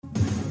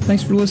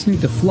Thanks for listening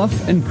to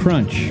Fluff and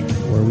Crunch,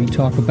 where we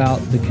talk about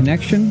the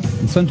connection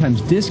and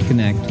sometimes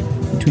disconnect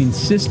between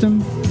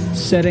system,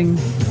 setting,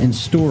 and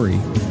story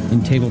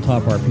in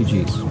tabletop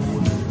RPGs.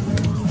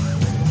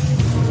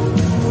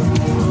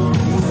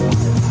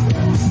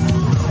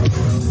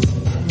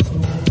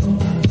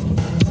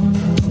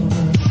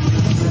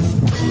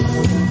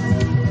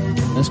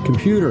 This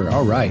computer,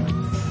 all right.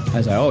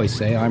 As I always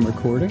say, I'm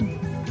recording.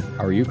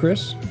 How are you,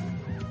 Chris?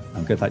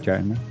 I'm good, that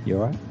Jeremy.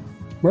 You all right?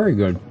 Very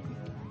good.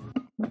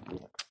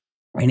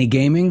 Any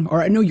gaming?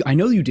 Or I know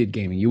you did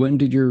gaming. You went and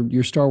did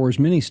your Star Wars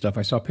mini stuff.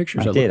 I saw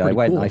pictures. I did. Cool.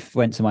 I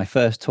went to my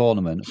first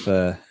tournament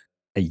for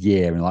a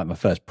year, and like my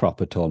first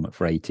proper tournament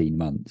for 18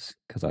 months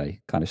because I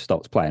kind of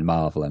stopped playing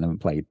Marvel and haven't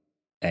played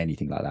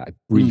anything like that. I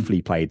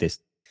briefly played this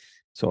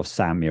sort of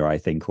samurai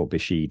thing called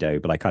Bushido,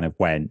 but I kind of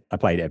I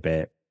played it a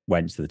bit,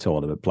 went to the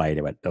tournament, played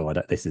it, went,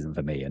 this isn't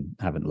for me, and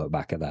haven't looked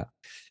back at that.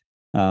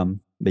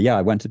 But yeah,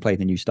 I went to play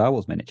the new Star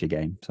Wars miniature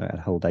game. So I had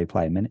a whole day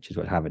playing miniatures,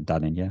 which I haven't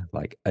done in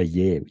like a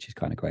year, which is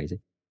kind of crazy.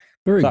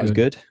 That was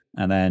good.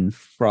 And then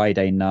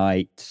Friday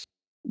night,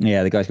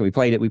 the guys, we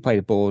played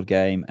a board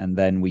game, and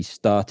then we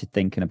started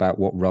thinking about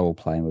what role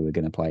playing we were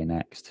going to play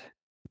next.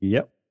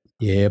 Yep.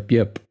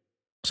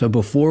 So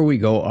before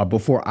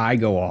I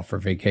go off for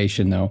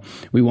vacation, though,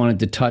 we wanted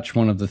to touch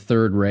one of the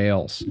third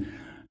rails.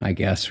 I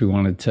guess we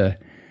wanted to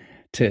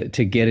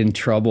get in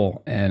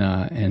trouble and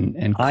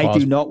I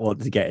do not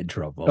want to get in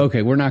trouble.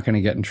 Okay, we're not going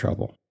to get in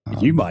trouble.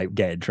 You might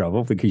get in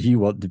trouble because you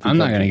want to be. I'm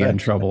not going to get in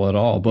trouble at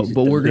all. But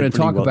we're going to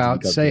talk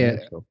about. Say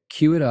it.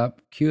 Cue it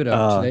up. Today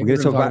we're going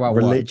to talk about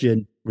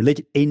religion. What?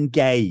 Religion in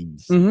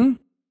games. Mm-hmm.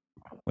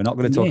 We're not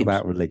going to talk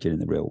about religion in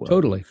the real world.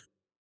 Totally.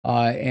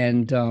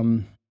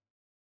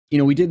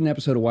 We did an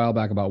episode a while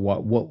back about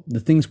what the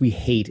things we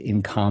hate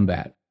in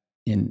combat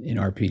in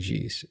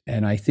RPGs,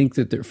 and I think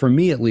that for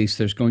me at least,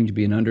 there's going to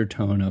be an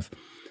undertone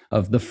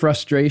of the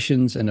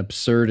frustrations and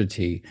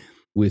absurdity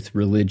with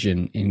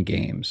religion in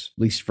games,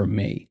 at least for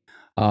me.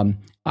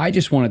 I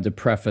just wanted to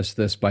preface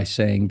this by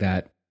saying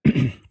that,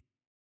 and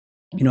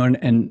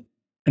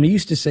I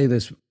used to say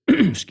this,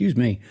 excuse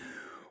me,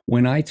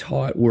 when I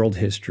taught world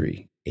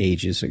history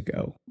ages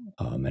ago,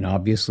 and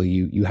obviously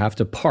you have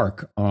to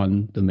park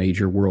on the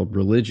major world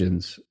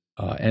religions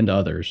and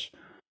others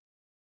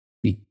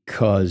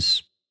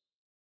because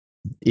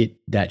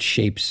that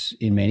shapes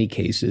in many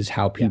cases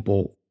how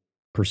people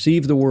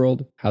perceive the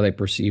world, how they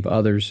perceive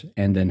others,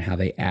 and then how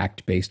they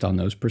act based on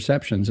those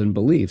perceptions and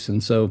beliefs.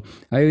 And so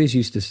I always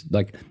used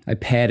to I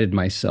padded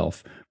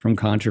myself from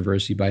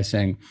controversy by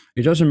saying,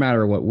 it doesn't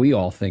matter what we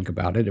all think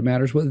about it. It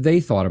matters what they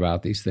thought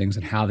about these things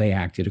and how they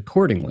acted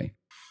accordingly.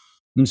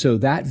 And so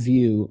that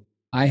view,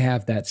 I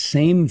have that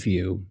same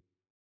view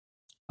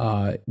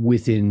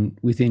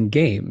within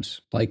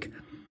games. Like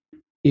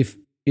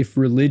if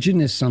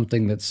religion is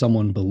something that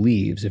someone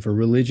believes, if a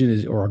religion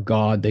is, or a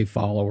god they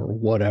follow or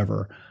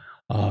whatever,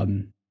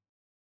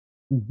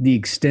 the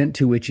extent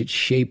to which it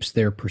shapes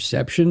their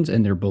perceptions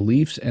and their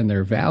beliefs and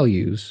their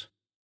values.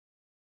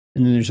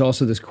 And then there's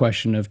also this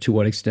question of to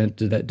what extent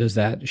does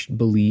that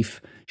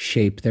belief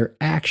shape their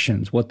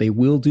actions, what they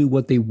will do,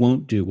 what they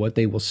won't do, what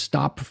they will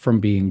stop from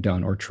being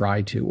done or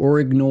try to, or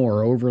ignore,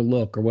 or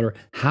overlook, or whatever.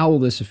 How will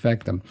this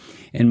affect them?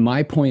 And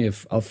my point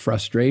of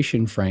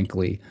frustration,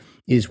 frankly,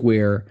 is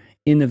where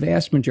in the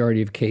vast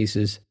majority of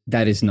cases,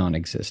 that is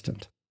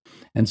non-existent.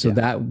 And so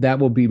that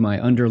will be my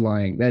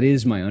underlying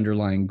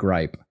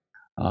gripe,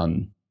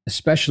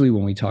 especially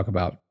when we talk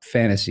about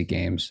fantasy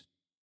games.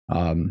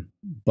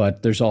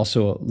 But there's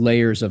also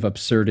layers of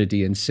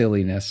absurdity and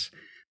silliness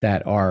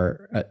that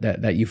are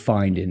that you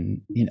find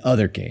in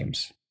other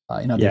games,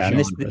 in other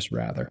genres,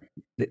 rather.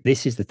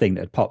 This is the thing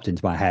that had popped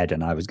into my head,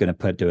 and I was going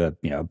to do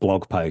a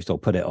blog post or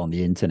put it on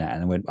the internet.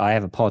 And when I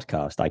have a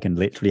podcast, I can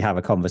literally have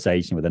a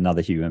conversation with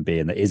another human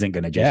being that isn't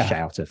going to just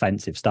shout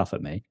offensive stuff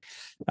at me.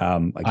 I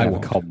can have a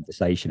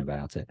conversation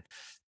about it.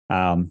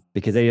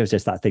 Because it was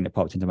just that thing that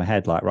popped into my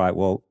head, like, right,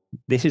 well,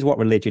 this is what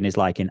religion is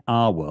like in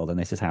our world, and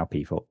this is how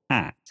people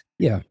act.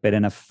 Yeah. But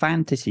in a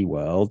fantasy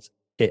world,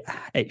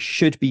 it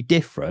should be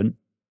different,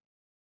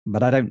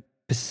 but I don't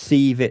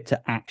perceive it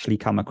to actually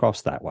come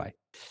across that way.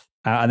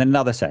 And then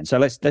another sense. So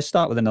let's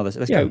start with another.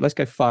 Let's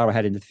go far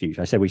ahead into the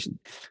future. I said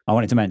I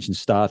wanted to mention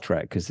Star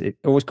Trek because it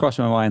always crossed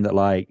my mind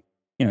that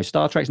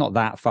Star Trek's not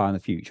that far in the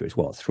future. It's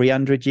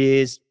 300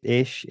 years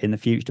ish in the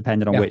future,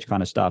 depending on which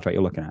kind of Star Trek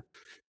you're looking at.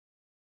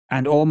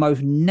 And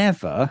almost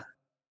never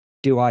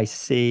do I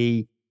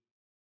see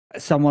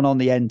someone on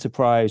the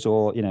Enterprise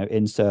or,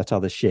 insert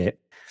other ship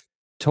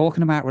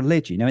talking about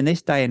religion. In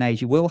this day and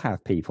age, you will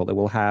have people that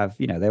will have,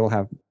 they will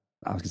have,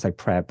 I was going to say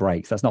prayer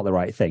breaks. That's not the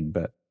right thing,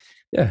 but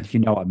if you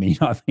know what I mean.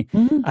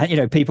 Mm-hmm.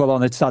 And, people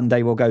on a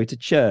Sunday will go to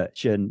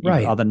church and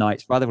other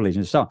nights for other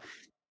religions. So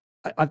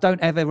I don't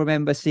ever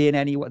remember seeing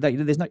anyone.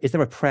 Is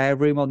there a prayer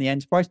room on the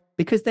Enterprise?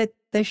 Because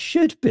there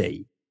should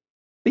be.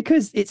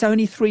 Because it's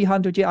only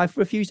 300 years. I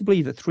refuse to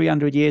believe that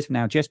 300 years from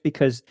now, just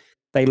because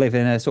they live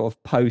in a sort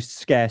of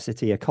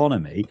post-scarcity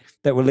economy,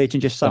 that religion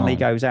just suddenly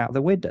goes out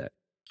the window.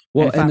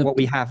 Well, in fact, what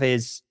we have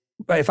is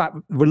But in fact,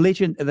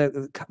 religion,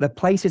 the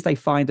places they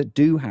find that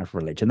do have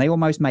religion, they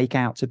almost make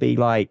out to be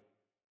like,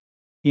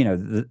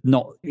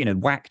 not,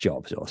 whack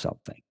jobs or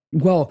something.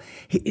 Well,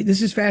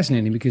 this is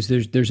fascinating because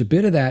there's a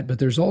bit of that, but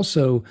there's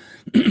also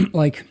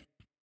like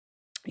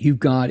you've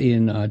got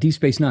in Deep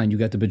Space Nine, you've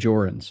got the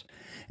Bajorans,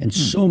 and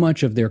so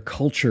much of their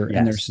culture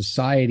and their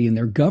society and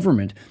their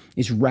government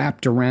is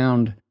wrapped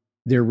around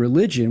their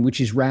religion, which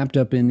is wrapped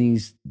up in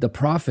the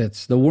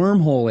prophets, the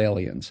wormhole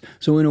aliens.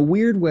 So in a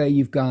weird way,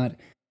 you've got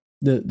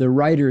the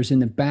writers in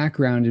the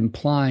background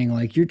implying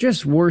like you're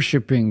just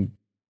worshiping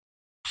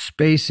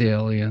space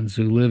aliens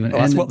who live in.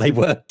 Well, that's what they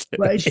were.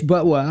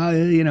 But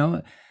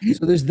well,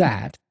 so there's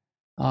that.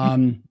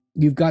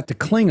 You've got the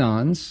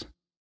Klingons,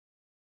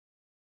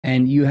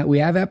 and we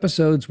have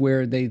episodes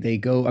where they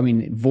go. I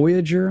mean,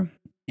 Voyager,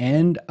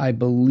 and I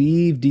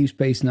believe Deep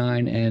Space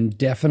Nine, and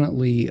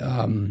definitely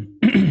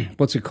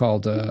what's it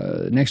called?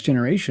 Next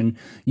Generation.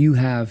 You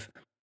have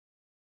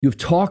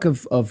talk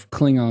of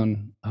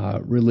Klingon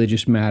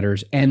religious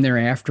matters and their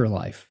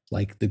afterlife,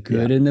 like the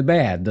good and the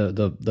bad,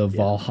 the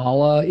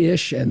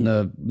Valhalla-ish and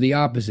the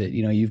opposite.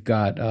 You've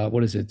got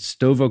what is it,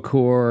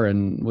 Sto-vo-kor,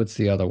 and what's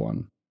the other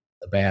one?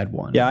 The bad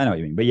one. Yeah, I know what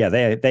you mean. But yeah,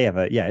 they have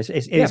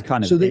it's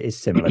kind of so it is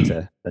similar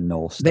to the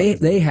Norse stuff.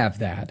 They have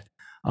that.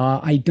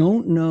 I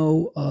don't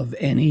know of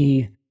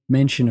any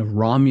mention of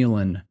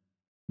Romulan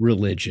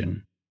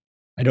religion.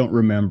 I don't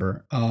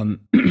remember.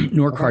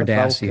 Nor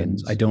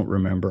Cardassians. I don't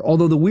remember.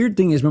 Although the weird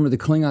thing is, remember the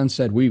Klingons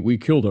said, we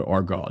killed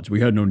our gods. We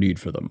had no need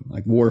for them.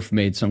 Like Worf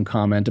made some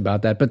comment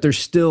about that, but there's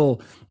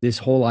still this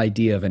whole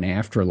idea of an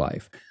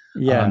afterlife.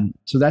 Yeah.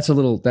 So that's a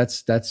little,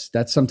 that's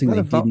something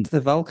do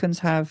the Vulcans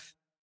have?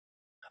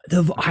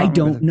 I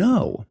don't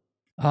know.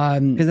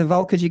 Because the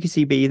Vulcans you can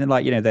see being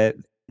like, they're,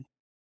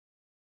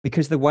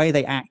 because the way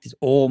they act is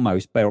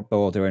almost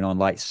bordering on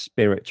like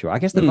spiritual. I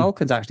guess the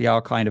Vulcans actually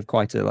are kind of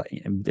quite a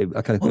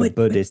kind of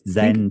Buddhist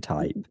Zen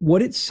type.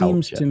 What it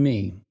seems to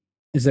me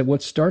is that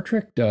what Star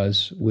Trek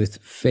does with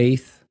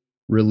faith,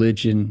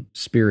 religion,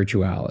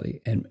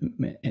 spirituality, and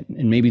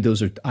maybe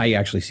those are, I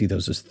actually see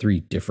those as three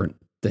different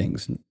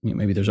things.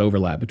 Maybe there's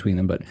overlap between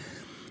them, but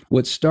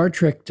what Star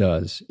Trek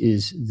does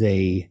is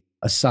they,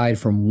 aside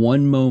from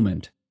one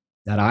moment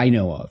that I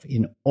know of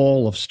in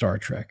all of Star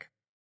Trek,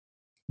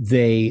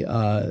 they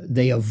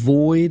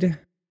avoid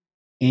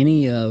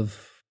any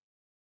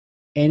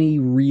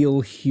real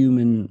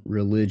human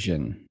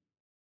religion.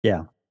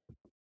 Yeah.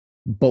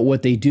 But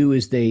what they do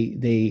is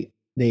they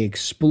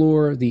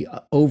explore the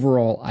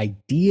overall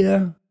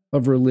idea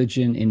of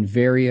religion in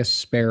various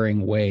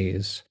sparing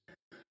ways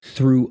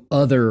through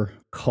other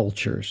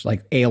cultures,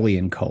 like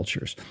alien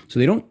cultures. So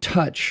they don't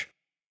touch,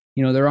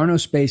 there are no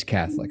space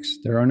Catholics.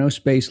 There are no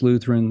space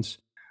Lutherans.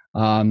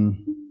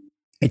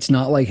 It's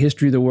not like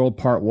History of the World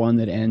Part 1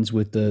 that ends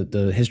with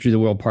the History of the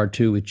World Part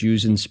 2 with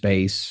Jews in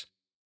space.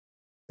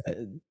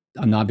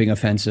 I'm not being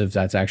offensive.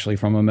 That's actually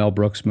from a Mel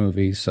Brooks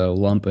movie, so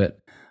lump it.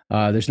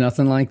 There's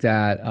nothing like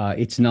that.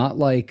 It's not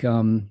like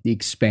The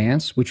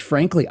Expanse, which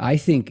frankly I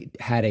think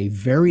had a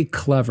very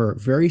clever,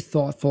 very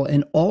thoughtful,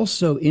 and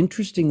also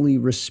interestingly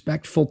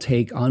respectful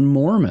take on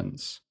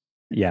Mormons.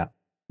 Yeah.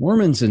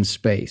 Mormons in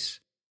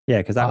space. Yeah,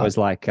 because that was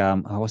like,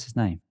 what's his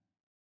name?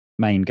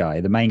 Main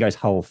guy. The main guy's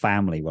whole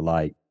family were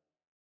like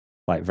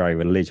very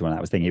religious when I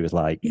was thinking he was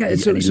like, he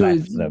left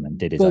them and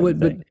did his own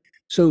thing.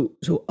 So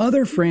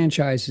other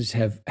franchises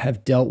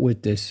have dealt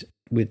with this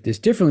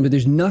differently, but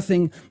there's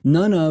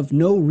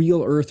no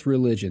real Earth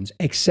religions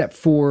except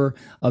for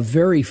a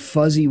very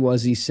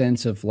fuzzy-wuzzy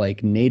sense of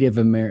like Native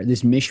American,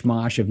 this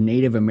mishmash of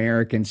Native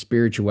American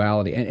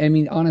spirituality. And I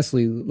mean,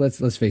 honestly,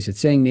 let's face it,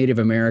 saying Native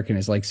American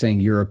is like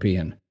saying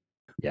European.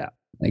 Yeah.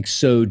 Like,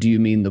 so do you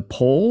mean the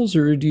Poles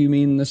or do you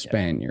mean the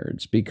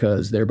Spaniards?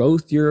 Because they're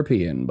both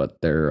European, but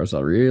there's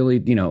a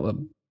really,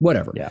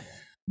 whatever. Yeah.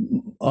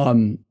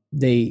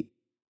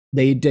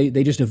 They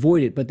just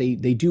avoid it, but they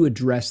do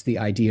address the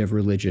idea of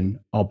religion,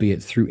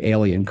 albeit through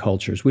alien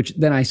cultures, which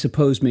then I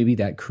suppose maybe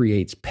that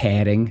creates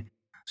padding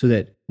so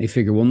that they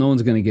figure, well, no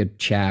one's going to get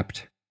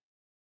chapped.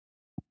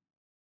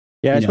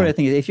 Yeah, that's what I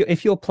think.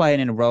 If you're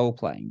playing in a role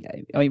playing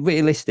game, I mean,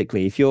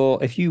 realistically, if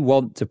you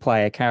want to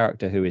play a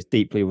character who is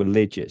deeply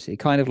religious, it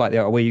kind of like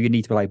you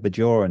need to play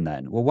Bajoran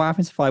then. Well, what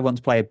happens if I want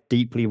to play a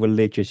deeply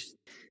religious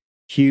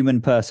human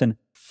person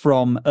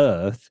from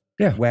Earth,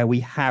 where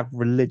we have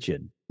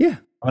religion? Yeah.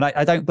 I mean,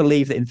 I don't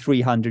believe that in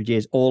 300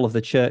 years all of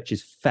the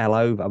churches fell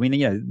over. I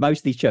mean,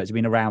 most of these churches have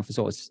been around for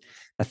sort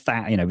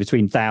of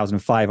between 1,000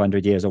 and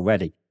 500 years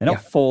already. They're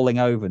not falling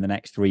over in the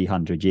next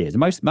 300 years.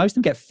 Most of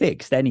them get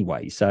fixed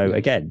anyway. So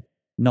again,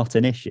 not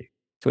an issue.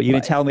 So what you're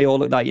going to tell me all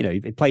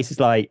like, places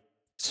like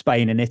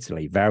Spain and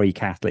Italy, very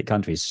Catholic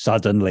countries,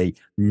 suddenly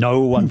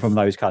no one from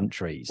those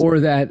countries. Or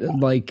that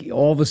like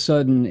all of a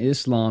sudden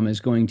Islam is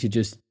going to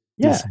just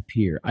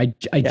disappear. I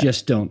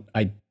just don't.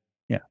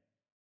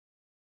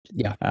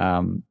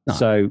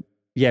 So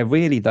yeah,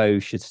 really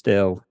those should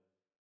still,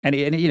 and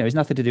it's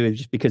nothing to do with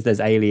just because there's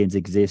aliens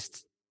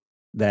exist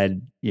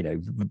then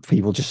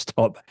people just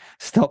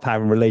stop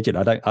having religion.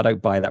 I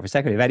don't buy that for a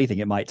second. If anything,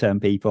 it might turn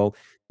people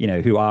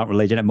who aren't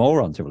religion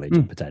more onto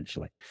religion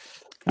potentially.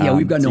 Yeah,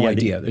 we've got no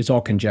idea. It's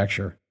all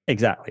conjecture.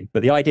 Exactly.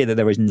 But the idea that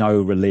there is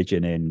no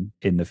religion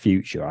in the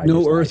future,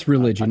 no Earth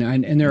religion,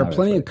 and there are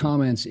plenty of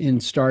comments in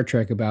Star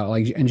Trek about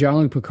and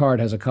Jean-Luc Picard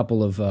has a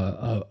couple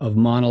of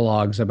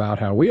monologues about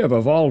how we have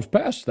evolved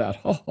past that.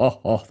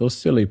 Those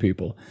silly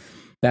people.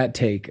 That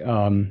take.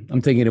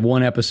 I'm thinking of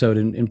one episode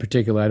in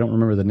particular. I don't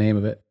remember the name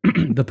of it.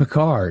 The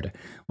Picard,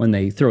 when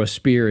they throw a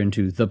spear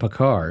into the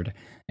Picard,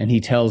 and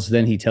he tells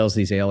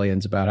these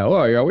aliens about how,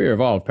 oh yeah, we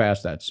evolved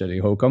past that silly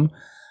hokum.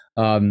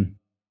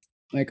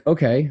 Like,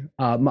 okay,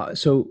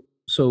 so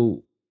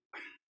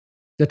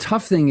the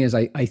tough thing is,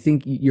 I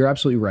think you're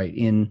absolutely right.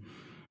 In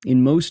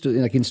most,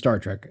 like in Star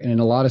Trek and in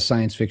a lot of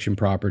science fiction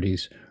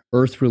properties,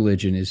 Earth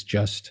religion is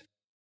just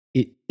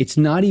it's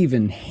not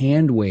even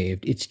hand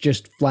waved. It's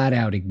just flat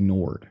out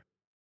ignored.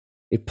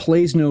 It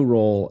plays no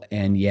role,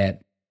 and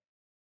yet,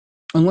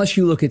 unless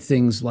you look at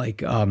things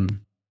like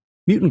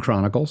Mutant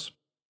Chronicles,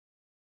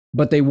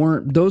 but they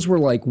weren't. Those were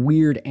like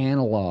weird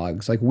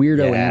analogs, like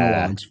weirdo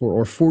analogs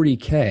or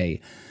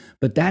 40K.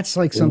 But that's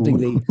like something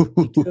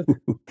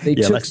they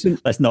took.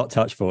 Let's not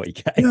touch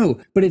 40K. No,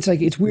 but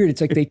it's weird.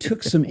 It's like they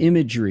took some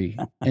imagery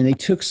and they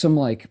took some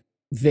like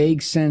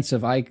vague sense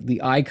of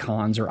the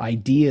icons or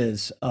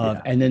ideas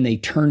of, and then they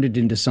turned it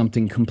into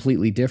something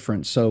completely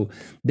different. So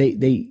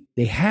they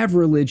have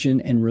religion,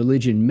 and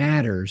religion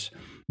matters,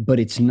 but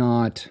it's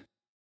not.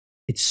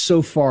 It's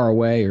so far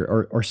away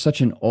or such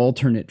an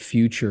alternate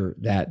future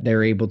that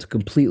they're able to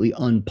completely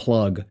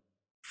unplug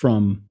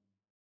from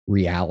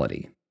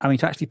reality. I mean,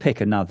 to actually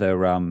pick another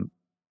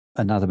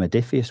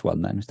Modiphius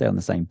one, then stay on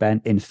the same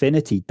bent.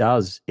 Infinity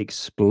does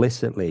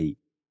explicitly,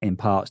 in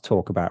parts,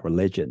 talk about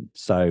religion.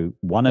 So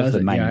one of the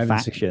main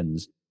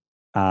factions,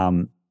 I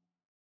can't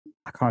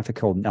remember if they're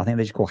called. I think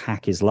they just call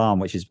Hack Islam,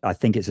 which is, I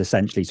think it's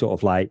essentially sort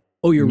of like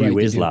New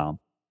Islam.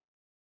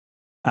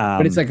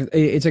 But it's like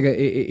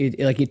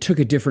it took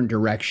a different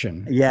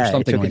direction. Yeah, or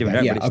something it took like a different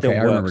that. direction, but it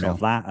still works off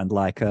that. And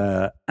like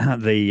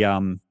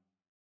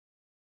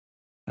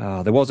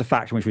there was a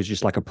faction which was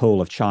just like a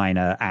pool of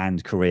China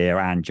and Korea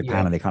and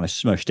Japan, and they kind of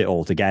smushed it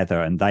all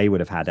together, and they would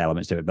have had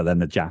elements to it, but then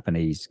the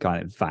Japanese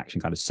kind of faction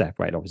kind of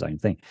separated off its own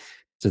thing.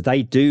 So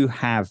they do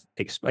have,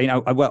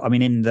 well, I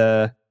mean,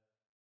 in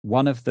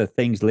one of the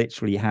things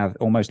literally have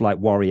almost like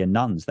warrior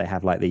nuns. They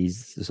have like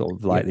these sort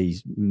of like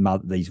these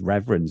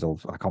reverends, or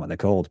I can't remember what they're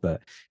called,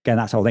 but again,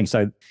 that's the whole thing.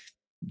 So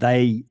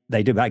they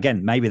do, but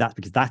again, maybe that's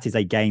because that is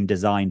a game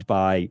designed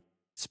by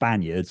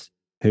Spaniards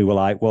who were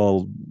like,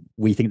 well,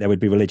 we think there would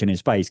be religion in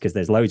space because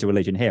there's loads of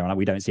religion here, and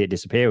we don't see it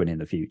disappearing in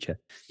the future.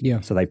 Yeah.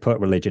 So they put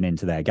religion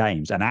into their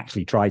games and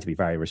actually try to be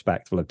very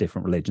respectful of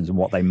different religions and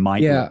what they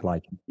might look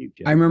like in the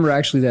future. I remember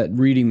actually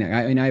reading that.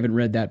 I haven't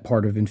read that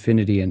part of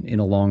Infinity in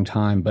a long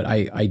time, but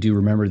I do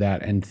remember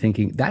that and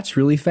thinking that's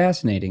really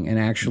fascinating and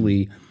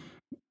actually,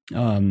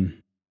 for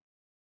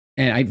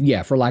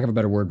lack of a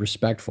better word,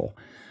 respectful.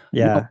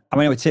 Yeah. Well, I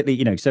mean,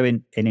 particularly, so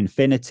in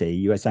Infinity,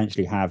 you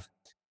essentially have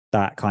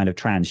that kind of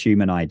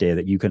transhuman idea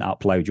that you can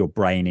upload your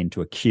brain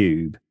into a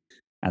cube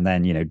and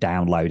then,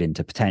 download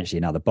into potentially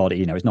another body.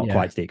 It's not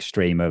quite to the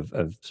extreme of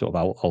sort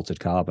of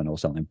altered carbon or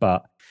something,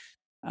 but,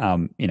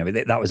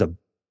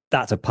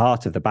 that's a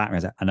part of the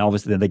background. And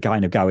obviously they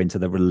kind of go into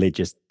the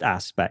religious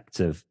aspect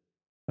of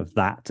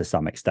that to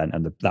some extent,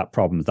 and that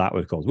problems that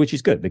would cause, which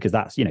is good because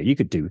that's, you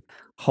could do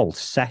whole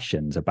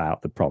sessions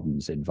about the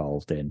problems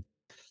involved in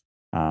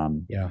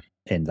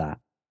that.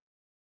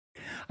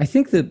 I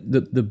think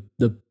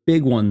the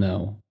big one,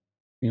 though,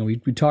 we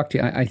talked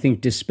to, I think,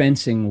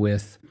 dispensing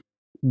with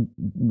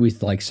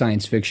like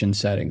science fiction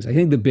settings. I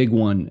think the big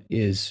one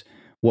is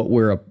what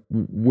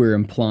we're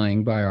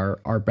implying by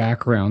our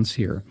backgrounds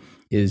here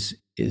is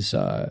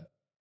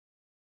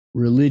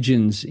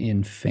religions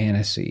in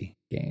fantasy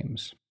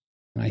games.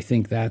 And I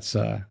think that's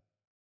I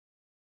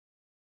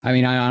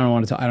mean, I don't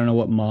want to I don't know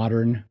what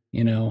modern,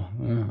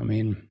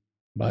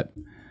 but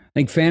I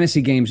think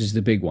fantasy games is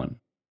the big one.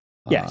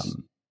 Yes.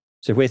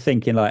 So if we're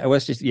thinking like, well,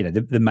 it's just,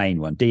 the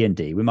main one,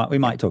 D&D, we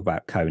might talk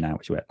about Conan,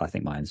 which I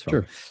think mine's from.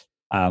 Sure.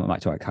 We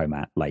might talk about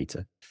Conan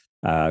later.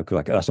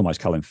 Because that's almost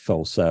coming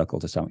full circle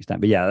to some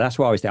extent. But yeah, that's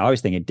what I was thinking. I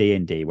was thinking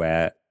D&D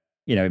where,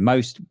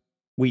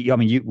 we'll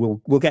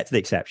get to the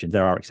exceptions.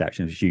 There are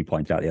exceptions, which you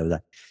pointed out the other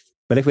day.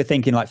 But if we're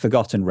thinking like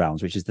Forgotten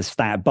Realms, which is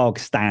the bog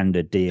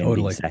standard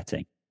D&D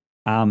setting,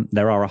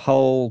 there are a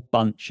whole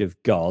bunch of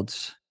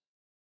gods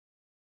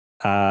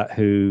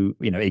who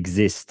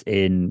exist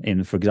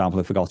in for example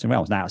the Forgotten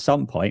Realms. Now at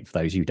some point, for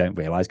those who don't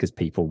realize, because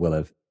people will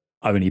have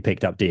only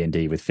picked up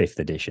D&D with 5th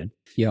edition,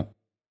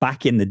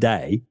 back in the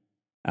day,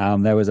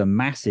 there was a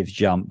massive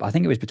jump. I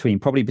think it was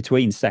probably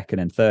between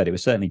 2nd and 3rd. It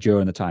was certainly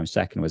during the time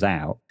 2nd was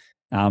out.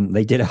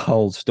 They did a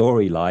whole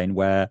storyline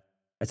where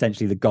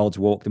essentially the gods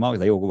walked among.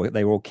 They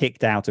were all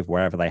kicked out of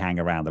wherever they hang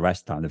around the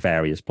rest of the time, the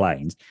various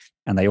planes,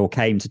 and they all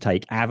came to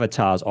take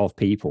avatars of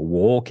people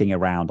walking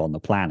around on the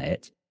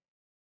planet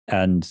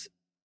and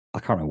I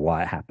can't remember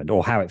why it happened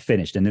or how it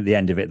finished. And at the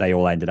end of it, they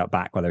all ended up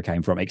back where they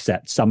came from,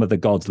 except some of the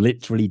gods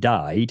literally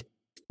died.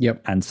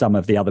 Yep. And some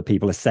of the other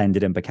people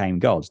ascended and became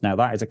gods. Now,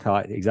 that is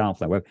a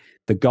example where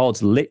the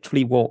gods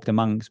literally walked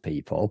amongst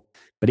people.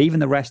 But even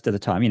the rest of the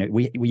time,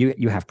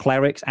 you have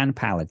clerics and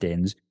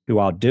paladins who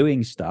are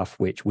doing stuff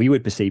which we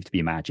would perceive to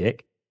be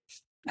magic.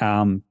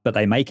 But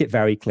they make it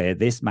very clear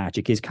this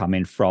magic is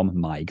coming from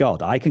my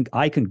god. I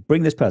can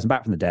bring this person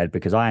back from the dead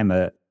because I am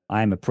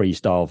a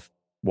priest of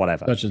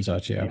whatever. Such and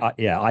such,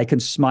 yeah. I can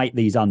smite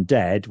these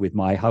undead with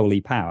my holy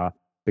power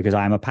because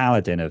I am a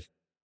paladin of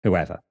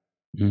whoever.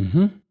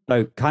 Mm-hmm.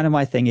 So kind of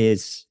my thing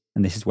is,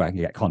 and this is where I can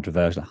get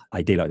controversial.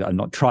 Ideally, I'm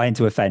not trying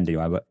to offend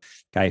anyone, but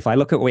okay, if I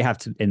look at what we have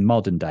in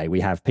modern day,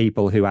 we have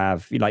people who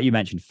have, like you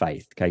mentioned,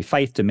 faith. Okay,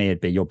 faith to me would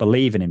be you're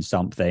believing in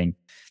something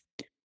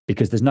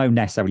because there's no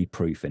necessarily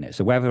proof in it.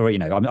 So whether, I'm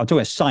talking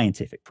about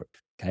scientific proof.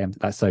 Okay,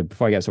 so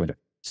before I get something,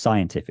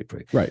 scientific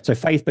proof. Right. So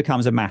faith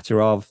becomes a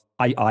matter of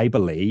I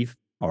believe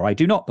or I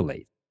do not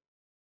believe.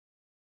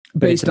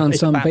 Based on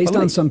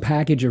some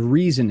package of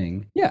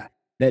reasoning. Yeah.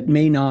 That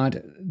may not,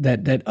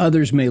 that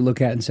others may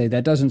look at and say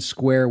that doesn't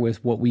square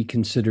with what we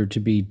consider to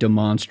be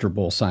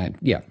demonstrable science.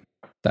 Yeah,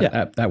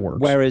 that works.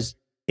 Whereas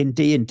in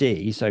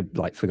D&D, so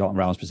like Forgotten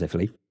Realms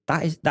specifically,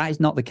 that is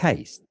not the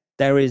case.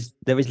 There is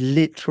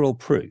literal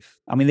proof.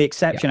 I mean, the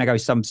exception, I go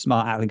some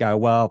smart out and go,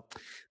 well,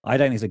 I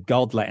don't think there's a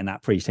god letting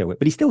that priest heal it,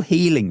 but he's still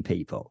healing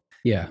people.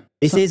 Yeah,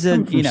 this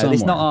isn't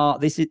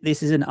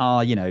this isn't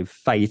our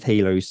faith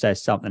healer who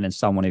says something and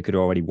someone who could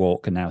already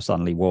walk can now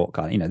suddenly walk.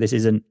 This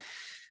isn't.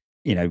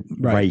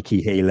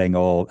 Reiki healing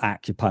or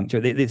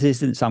acupuncture. This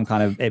isn't some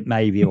kind of it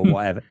maybe or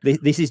whatever.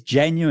 This is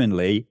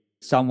genuinely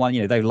someone,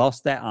 they've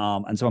lost their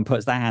arm and someone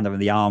puts their hand over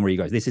the arm where he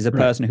goes, this is a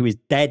person who is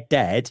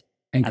dead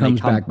and they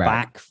come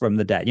back from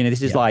the dead.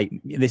 This is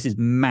this is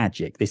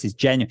magic. This is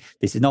genuine.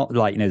 This is not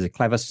like, there's a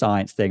clever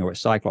science thing or a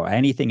cycle or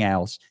anything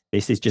else.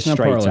 This is just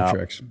straight up.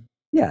 Tricks.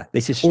 Yeah,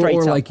 this is straight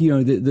or up. Like,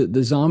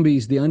 the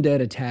zombies, the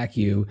undead attack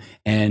you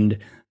and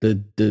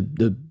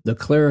the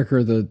cleric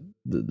or the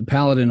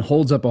paladin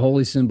holds up a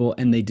holy symbol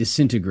and they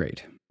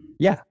disintegrate.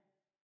 Yeah.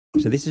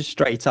 So this is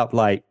straight up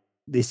like,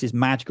 this is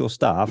magical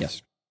stuff.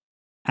 Yes.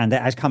 And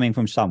that is coming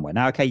from somewhere.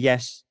 Now, okay,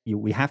 yes,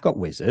 we have got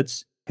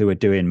wizards who are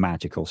doing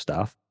magical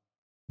stuff,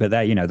 but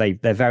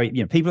they're very,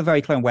 people are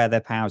very clear on where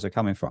their powers are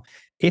coming from.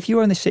 If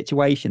you're in this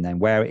situation then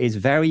where it is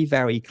very,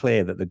 very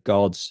clear that the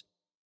gods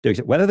do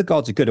exist, whether the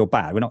gods are good or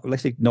bad,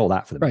 let's ignore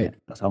that for the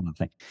minute. That's a whole other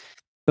thing.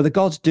 But the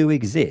gods do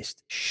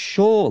exist.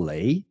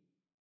 Surely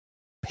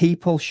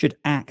people should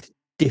act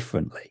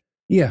differently.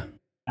 Yeah.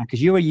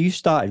 Because you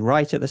started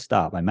right at the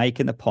start by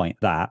making the point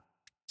that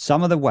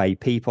some of the way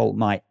people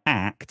might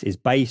act is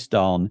based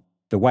on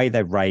the way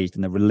they're raised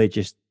and the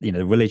religious, the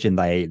religion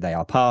they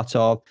are part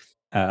of,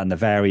 and the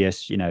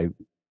various,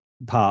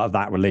 part of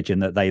that religion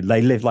that they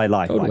live their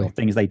life by, or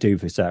things they do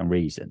for certain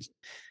reasons.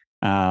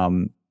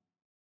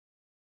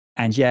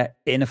 And yet,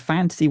 in a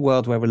fantasy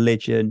world where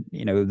religion,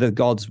 the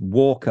gods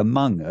walk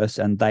among us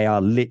and they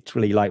are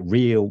literally like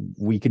real,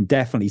 we can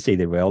definitely see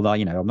the real.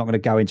 I'm not going to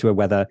go into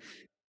whether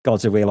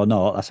gods are real or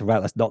not.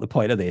 That's not the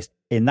point of this.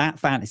 In that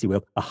fantasy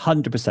world,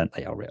 100%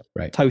 they are real.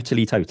 Right.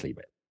 Totally real.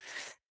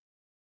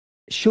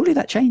 Surely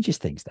that changes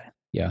things then.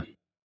 Yeah.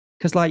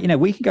 Because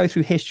we can go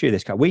through history of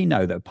this. We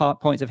know that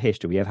points of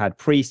history, we have had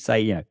priests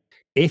say,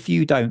 if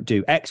you don't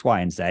do X,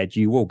 Y, and Z,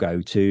 you will go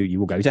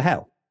to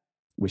hell.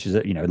 Which is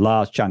a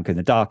large chunk in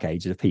the dark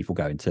ages of people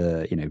going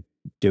to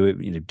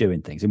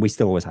doing things, and we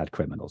still always had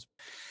criminals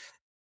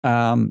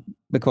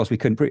because we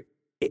couldn't prove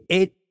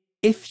it.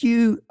 If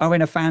you are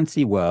in a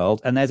fantasy world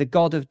and there's a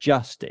god of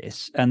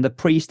justice and the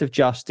priest of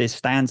justice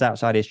stands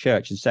outside his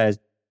church and says,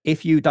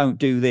 if you don't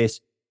do this,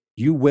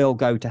 you will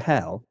go to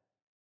hell.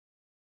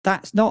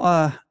 That's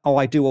not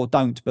I do or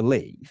don't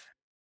believe.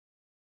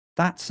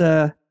 That's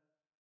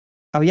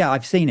oh yeah,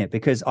 I've seen it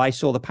because I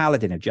saw the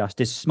paladin of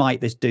justice smite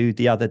this dude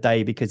the other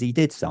day because he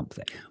did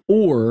something.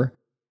 Or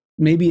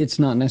maybe it's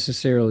not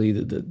necessarily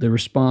the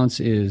response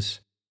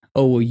is,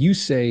 oh, well, you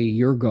say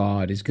your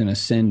God is going to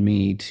send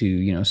me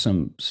to,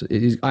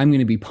 I'm going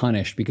to be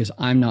punished because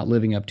I'm not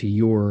living up to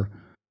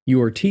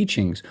your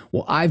teachings.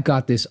 Well, I've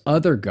got this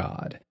other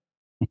God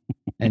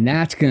and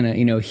that's going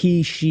to,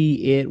 he,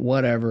 she, it,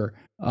 whatever,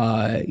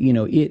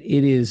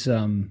 it is,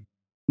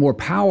 more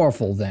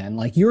powerful than,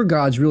 like, your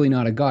God's really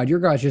not a God. Your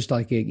God's just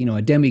like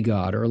a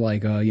demigod or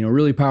like a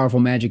really powerful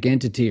magic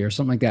entity or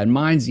something like that. And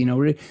mine's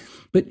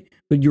but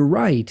you're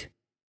right.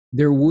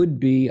 There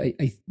would be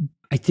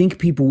I think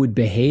people would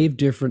behave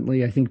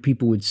differently. I think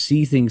people would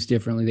see things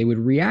differently. They would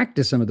react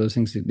to some of those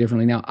things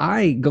differently. Now,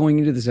 going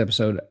into this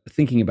episode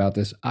thinking about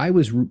this, I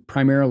was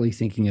primarily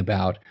thinking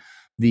about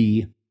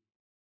the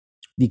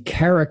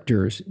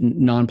characters,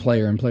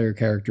 non-player and player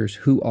characters,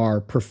 who are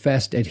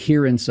professed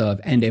adherents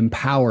of and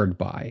empowered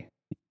by.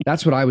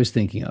 That's what I was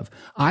thinking of.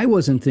 I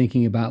wasn't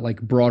thinking about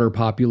like broader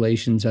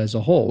populations as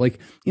a whole. Like,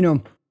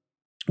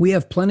 we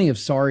have plenty of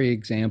sorry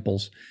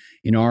examples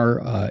in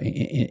our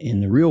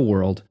in the real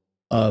world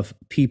of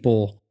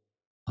people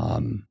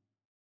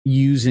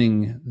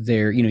using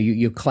their,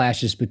 you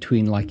clashes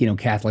between, like,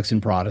 Catholics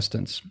and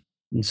Protestants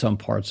in some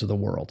parts of the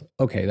world.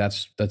 Okay,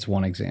 that's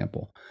one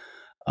example.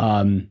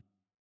 And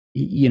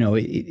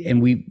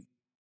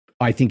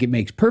I think it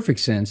makes perfect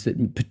sense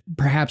that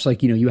perhaps,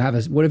 like,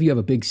 what if you have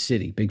a big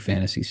city, big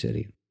fantasy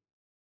city,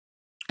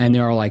 and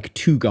there are like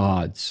two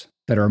gods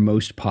that are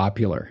most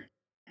popular,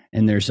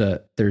 and there's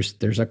a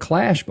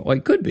clash, but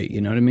it could be, you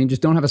know what I mean?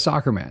 Just don't have a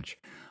soccer match.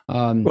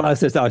 Well,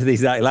 it's just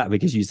exactly that,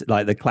 because you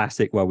like the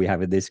classic where we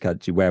have in this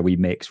country where we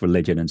mix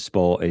religion and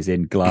sport is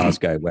in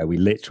Glasgow, where we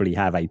literally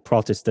have a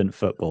Protestant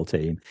football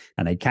team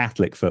and a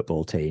Catholic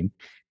football team.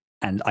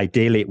 And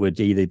ideally, it would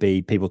either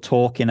be people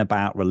talking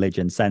about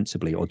religion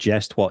sensibly or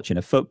just watching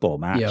a football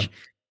match. Yeah.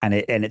 And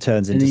it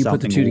turns into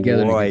something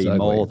way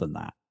more than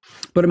that.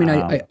 But I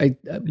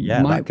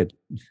mean,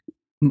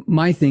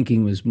 my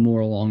thinking was more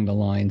along the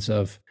lines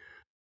of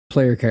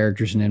player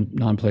characters and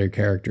non-player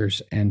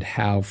characters, and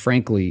how,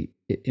 frankly,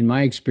 in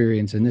my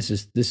experience, and this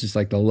is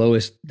like the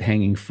lowest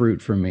hanging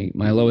fruit for me,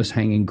 my lowest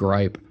hanging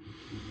gripe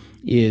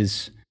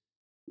is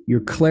your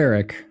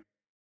cleric,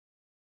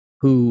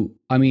 who,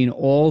 I mean,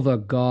 all the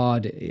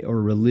god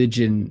or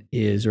religion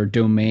is, or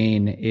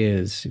domain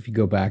is, if you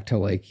go back to,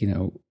 like,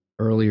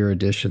 earlier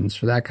editions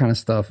for that kind of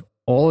stuff,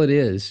 all it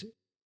is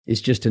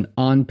just an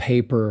on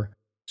paper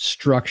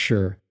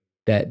structure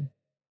that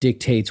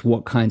dictates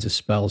what kinds of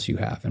spells you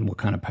have and what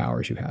kind of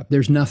powers you have.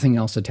 There's nothing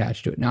else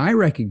attached to it. Now, I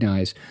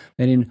recognize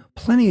that in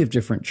plenty of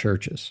different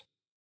churches,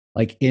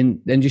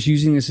 and just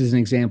using this as an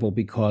example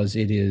because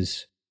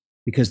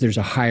there's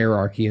a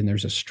hierarchy and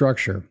there's a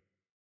structure.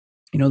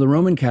 The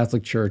Roman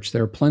Catholic Church,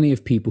 there are plenty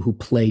of people who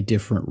play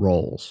different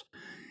roles.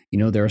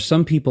 There are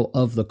some people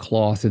of the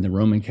cloth in the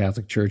Roman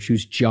Catholic Church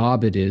whose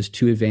job it is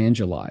to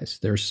evangelize.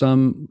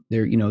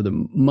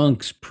 The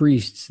monks,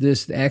 priests,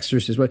 the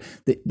exorcists,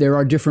 there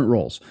are different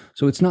roles.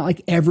 So it's not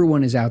like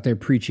everyone is out there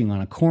preaching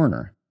on a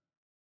corner.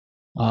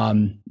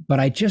 But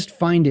I just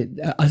find it,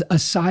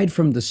 aside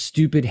from the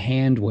stupid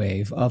hand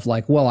wave of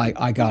like, well,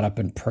 I got up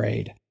and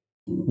prayed,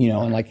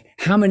 and like,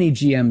 how many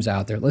GMs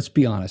out there, let's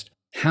be honest,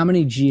 how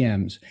many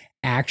GMs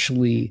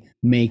actually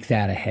make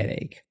that a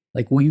headache?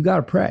 Like, well, you got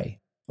to pray,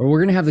 or we're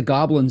going to have the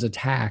goblins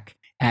attack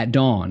at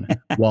dawn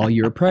while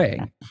you're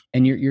praying.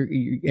 And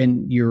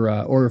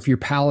or if your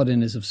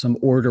paladin is of some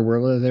order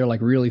where they're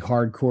like really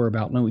hardcore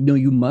about, no,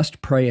 you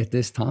must pray at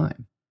this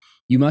time.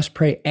 You must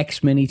pray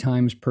X many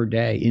times per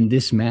day in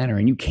this manner,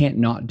 and you can't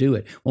not do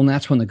it. Well,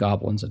 that's when the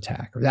goblins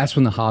attack, or that's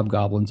when the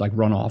hobgoblins like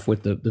run off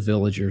with the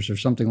villagers or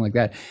something like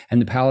that. And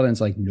the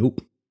paladin's like,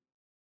 nope.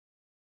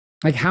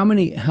 Like, how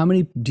many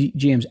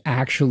GMs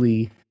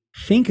actually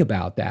think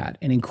about that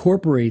and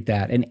incorporate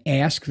that and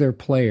ask their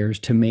players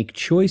to make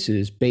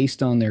choices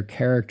based on their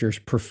character's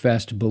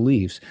professed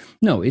beliefs?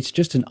 No, it's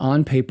just an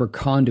on-paper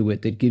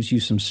conduit that gives you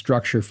some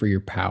structure for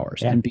your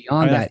powers. Yeah. And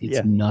beyond that,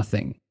 it's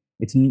nothing.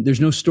 There's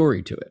no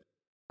story to it.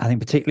 I think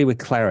particularly with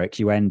clerics,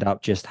 you end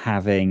up just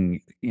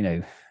having,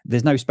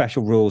 there's no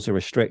special rules or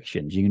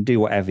restrictions. You can do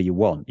whatever you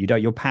want.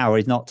 Your power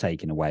is not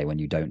taken away when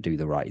you don't do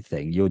the right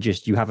thing. You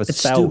have a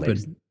spell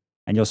list,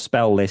 and your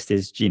spell list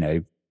is,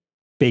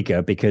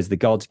 bigger because the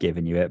god's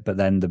given you it. But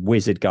then the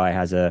wizard guy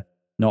has a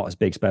not as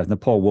big spell, and the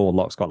poor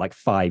warlock's got like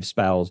 5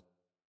 spells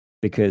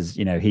because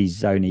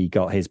he's only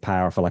got his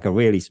power for like a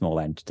really small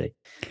entity.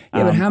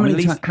 Yeah, but how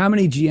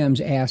many GMs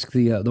ask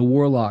the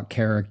warlock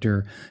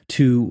character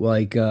to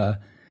like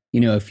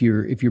if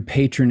your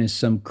patron is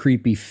some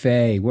creepy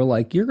fae, we're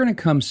like, you're going to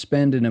come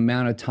spend an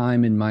amount of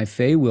time in my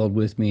Feywild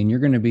with me, and you're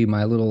going to be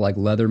my little like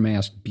leather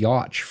masked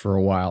biatch for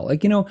a while.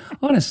 Like,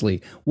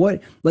 honestly,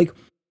 what, like,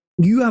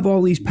 you have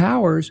all these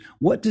powers.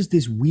 What does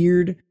this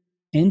weird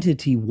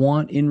entity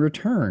want in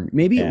returon?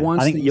 Maybe it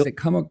wants things that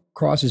come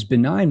across as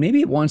benign.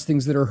 Maybe it wants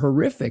things that are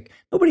horrific.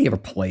 Nobody ever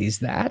plays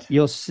that.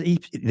 You'll see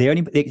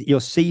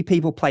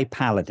people play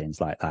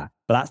paladins like that,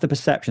 but that's the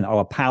perception. Oh,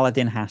 a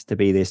paladin has to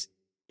be this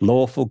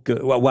lawful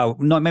good. Well,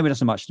 maybe not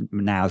so much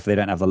now if they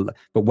don't have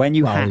but when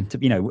you had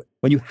to,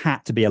 when you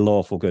had to be a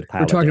lawful good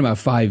paladin. We're talking about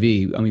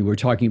 5e. I mean, we're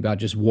talking about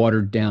just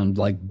watered down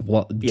like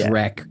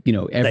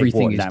Drek.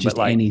 Everything is just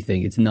like,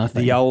 anything. It's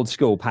nothing. The old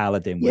school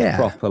paladin was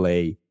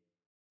properly,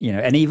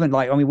 and even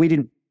like, I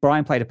mean,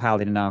 Brian played a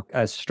paladin in our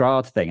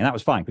Strahd thing, and that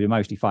was fine because we were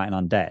mostly fighting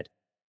undead.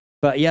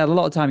 But yeah, a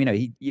lot of time,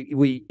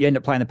 you end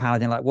up playing the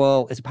paladin like,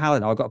 well, it's a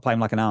paladin. I've got to play him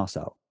like an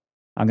arsehole.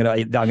 I'm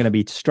gonna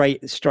be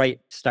straight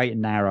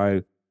and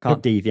narrow.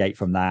 Can't deviate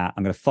from that.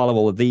 I'm going to follow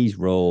all of these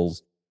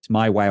rules. It's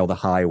my way or the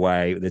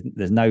highway.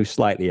 There's no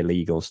slightly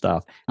illegal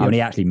stuff. I mean,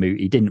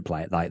 he didn't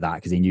play it like that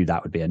because he knew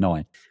that would be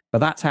annoying. But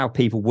that's how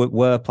people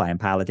were playing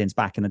paladins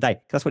back in the day.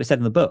 That's what it said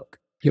in the book.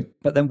 Yep.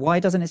 But then why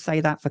doesn't it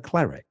say that for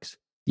clerics?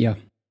 Yeah.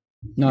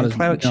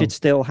 Clerics should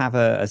still have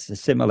a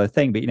similar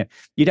thing. But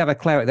you'd have a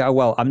cleric that,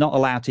 I'm not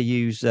allowed to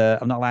use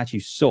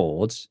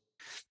swords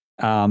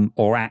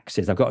or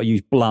axes. I've got to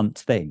use blunt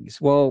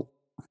things. Well,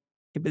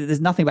 but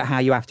there's nothing about how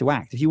you have to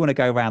act. If you want to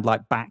go around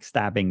like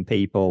backstabbing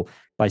people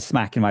by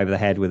smacking them over the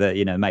head with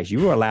a, mace,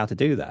 you were allowed to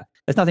do that.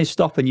 There's nothing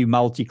stopping you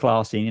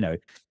multi-classing,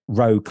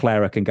 rogue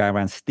cleric and go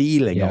around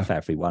stealing off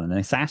everyone and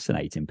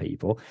assassinating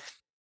people.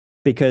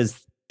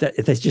 because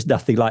there's just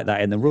nothing like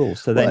that in the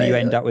rules. So then you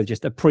end up with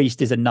just a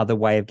priest is another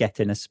way of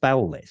getting a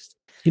spell list.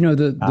 You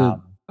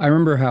know, I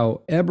remember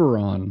how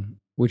Eberron,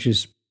 which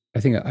is, I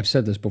think I've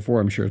said this before,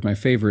 I'm sure, is my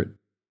favorite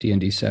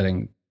D&D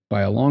setting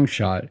by a long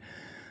shot.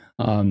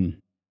 Eberron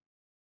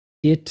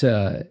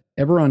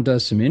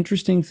does some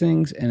interesting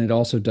things, and it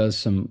also does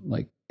some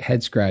like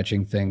head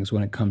scratching things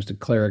when it comes to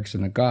clerics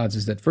and the gods.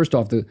 Is that first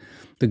off,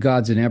 the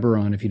gods in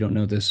Eberron, if you don't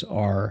know this,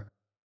 are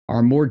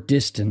more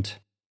distant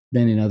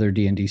than in other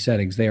D&D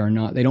settings. They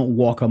don't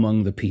walk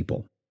among the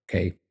people.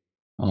 Okay.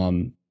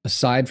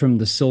 Aside from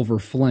the Silver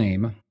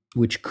Flame,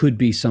 which could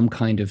be some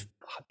kind of,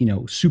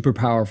 super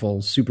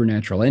powerful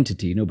supernatural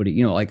entity,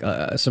 nobody, like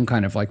some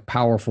kind of like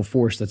powerful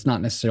force that's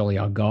not necessarily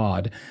a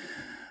god,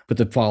 but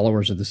the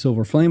followers of the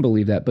Silver Flame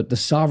believe that. But the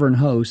Sovereign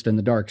Host and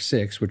the Dark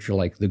Six, which are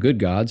like the good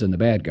gods and the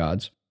bad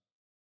gods,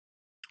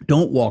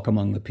 don't walk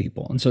among the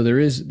people. And so there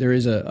is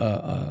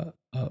a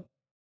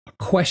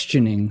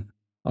questioning,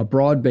 a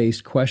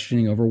broad-based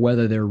questioning over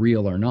whether they're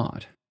real or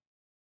not.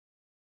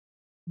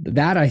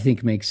 That I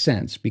think makes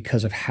sense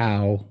because of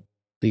how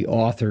the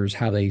authors,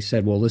 how they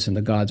said, well, listen,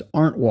 the gods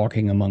aren't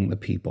walking among the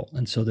people.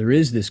 And so there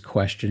is this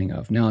questioning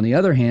of. Now, on the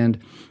other hand,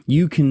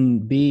 you can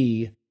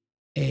be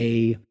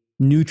a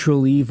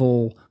neutral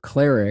evil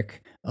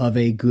cleric of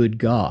a good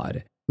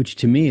god, which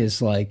to me is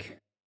like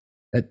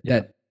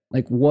that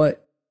like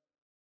what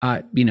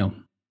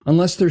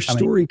unless there's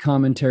story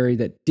commentary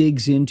that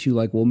digs into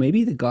like, well,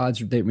 maybe the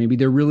gods, maybe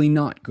they're really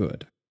not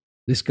good.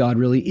 This god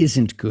really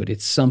isn't good.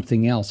 It's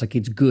something else. Like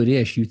it's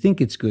good-ish. You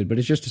think it's good, but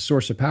it's just a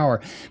source of power.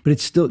 But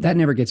it's still, that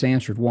never gets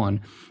answered, one.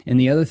 And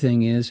the other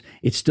thing is,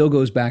 it still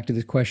goes back to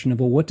the question of,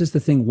 well, what does the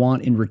thing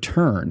want in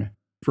return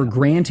for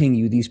granting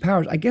you these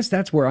powers? I guess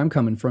that's where I'm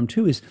coming from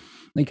too, is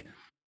like,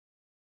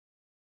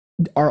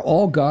 are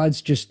all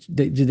gods just,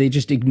 do they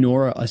just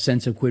ignore a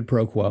sense of quid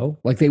pro quo?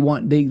 Like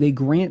they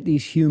grant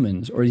these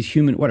humans or these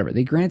human, whatever,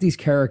 they grant these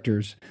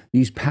characters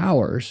these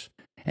powers,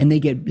 and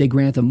they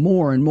grant them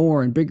more and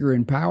more and bigger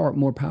and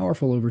more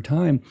powerful over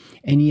time.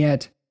 And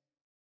yet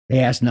they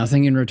ask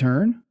nothing in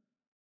return.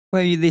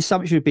 Well, the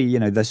assumption would be,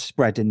 they're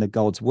spreading the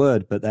God's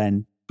word, but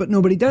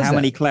nobody does how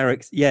many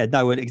clerics? Yeah,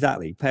 no,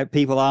 exactly.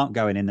 People aren't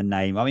going in the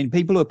name. I mean,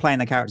 people who are playing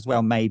the characters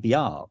well maybe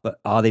are, but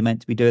are they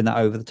meant to be doing that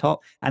over the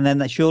top? And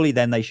then surely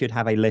they should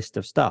have a list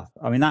of stuff.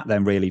 I mean, that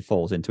then really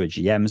falls into a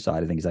GM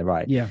side of things. They're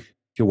right. Yeah.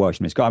 If you're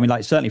worshiping this God, I mean,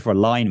 like certainly for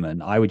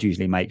alignment, I would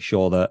usually make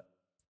sure that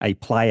a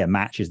player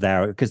matches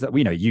there, because it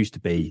used to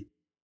be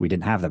we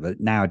didn't have that, but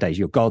nowadays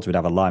your gods would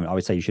have alignment. I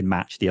would say you should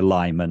match the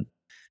alignment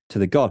to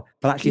the god.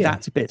 But actually,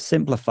 that's a bit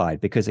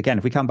simplified, because again,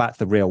 if we come back to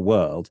the real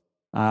world,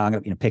 I'm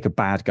going to pick a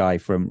bad guy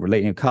from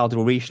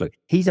Cardinal Richelieu.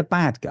 He's a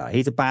bad guy.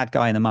 He's a bad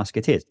guy in the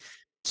Musketeers.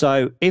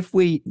 So if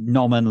we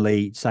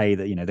nominally say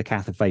that the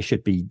Catholic faith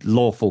should be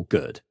lawful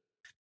good,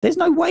 there's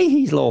no way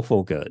he's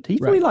lawful good. He's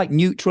probably like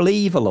neutral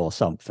evil or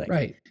something.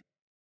 Right.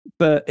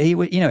 But he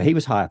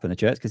was high up in the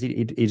church because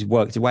he's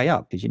worked his way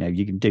up, because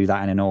you can do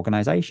that in an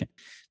organization.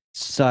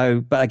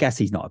 So, but I guess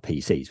he's not a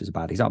PC, so it's a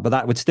bad example. But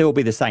that would still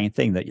be the same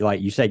thing, that, like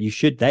you said, you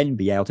should then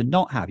be able to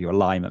not have your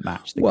alignment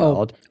match the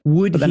god.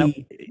 Would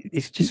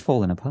it's just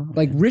falling apart.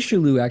 Like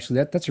Richelieu,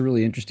 actually, that's a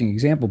really interesting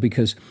example,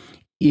 because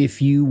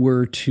if you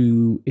were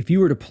to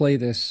play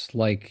this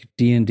like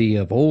D&D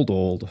of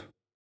old,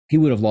 he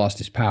would have lost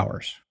his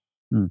powers,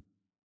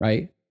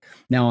 right?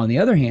 Now, on the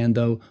other hand,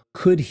 though,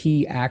 could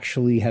he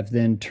actually have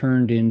then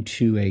turned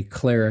into a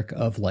cleric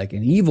of like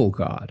an evil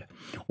god?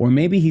 Or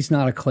maybe he's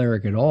not a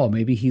cleric at all.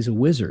 Maybe he's a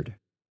wizard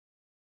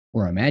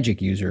or a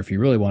magic user, if you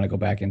really want to go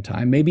back in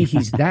time. Maybe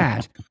he's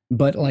that,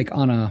 but like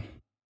on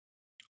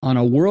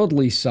a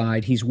worldly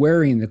side, he's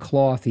wearing the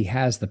cloth. He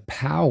has the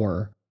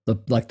power,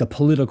 the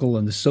political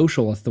and the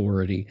social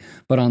authority.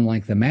 But on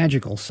like the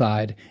magical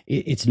side,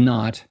 it's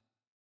not.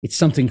 It's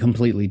something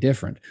completely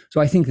different. So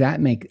I think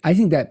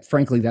that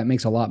frankly, that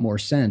makes a lot more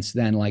sense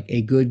than like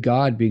a good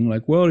God being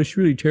like, well, this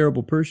really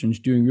terrible person's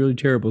doing really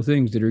terrible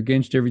things that are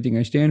against everything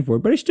I stand for,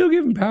 but I still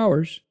give him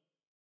powers.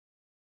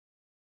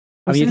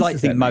 I mean, you'd like to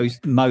think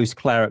most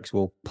clerics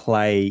will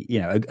play,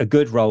 a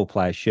good role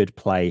player should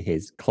play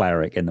his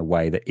cleric in the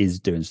way that is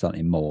doing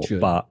something more,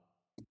 but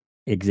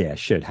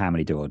should, how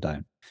many do or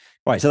don't?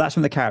 Right. So that's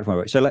from the character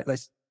model. So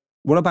let's,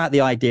 what about the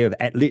idea of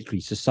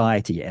literally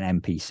society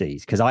and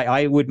NPCs? Because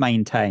I would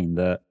maintain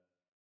that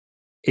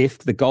if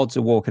the gods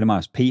are walking among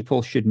us,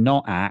 people should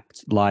not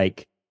act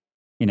like,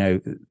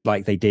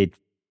 like they did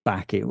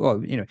back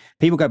in,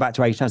 people go back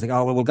to ancient times, like,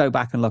 oh, well, we'll go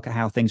back and look at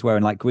how things were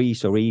in like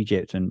Greece or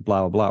Egypt and blah,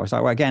 blah, blah. It's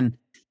like, well, again,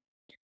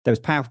 there was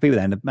powerful people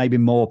then, maybe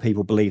more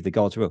people believe the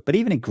gods were real. But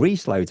even in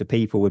Greece, loads of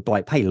people would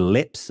like pay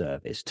lip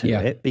service to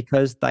it,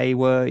 because they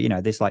were,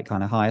 this like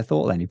kind of higher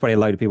thought. Then you probably a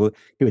load of people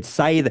who would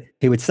say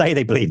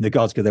they believe in the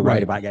gods because they're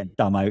worried about getting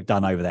done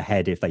over their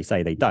head if they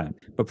say they don't,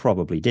 but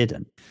probably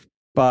didn't.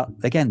 But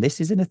again,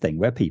 this isn't a thing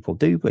where people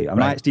do believe. I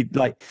mean, actually,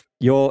 like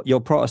your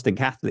Protestant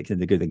Catholics in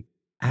the good thing.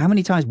 How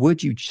many times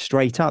would you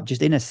straight up,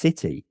 just in a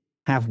city,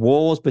 have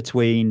wars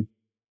between?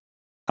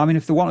 I mean,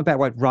 if they want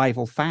about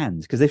rival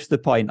fans, because this is the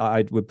point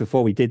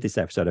before we did this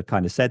episode, I've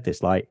kind of said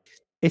this, like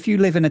if you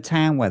live in a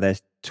town where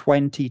there's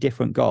 20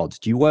 different gods,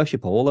 do you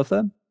worship all of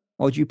them,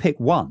 or do you pick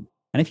one?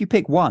 And if you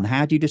pick one,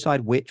 how do you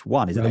decide which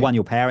one? Is it the one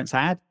your parents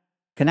had?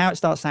 Can now it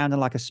start sounding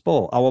like a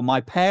sport? Oh, well,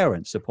 my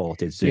parents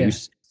supported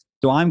Zeus,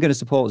 so I'm going to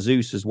support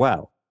Zeus as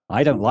well.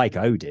 I don't like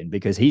Odin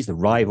because he's the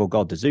rival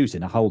god to Zeus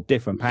in a whole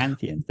different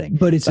pantheon thing.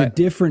 But it's a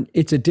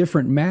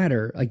different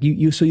matter. Like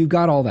so you've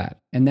got all that.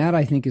 And that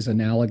I think is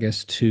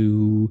analogous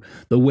to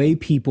the way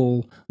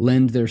people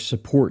lend their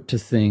support to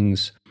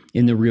things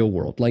in the real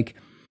world. Like,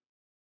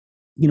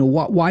 you know,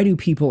 why do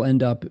people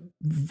end up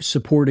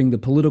supporting the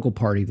political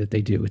party that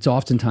they do? It's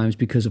oftentimes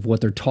because of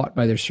what they're taught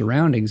by their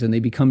surroundings, and they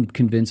become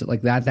convinced that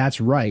like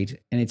that's right,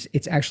 and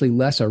it's actually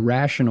less a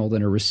rational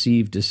than a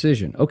received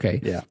decision.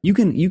 Okay, yeah, you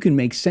can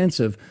make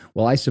sense of,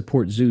 well, I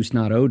support Zeus,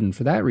 not Odin,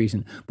 for that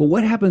reason. But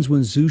what happens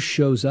when Zeus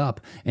shows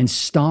up and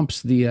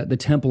stomps the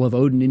temple of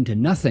Odin into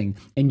nothing,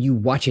 and you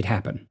watch it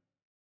happen?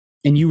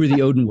 And you were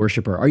the Odin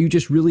worshiper. Are you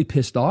just really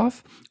pissed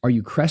off? Are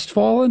you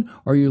crestfallen?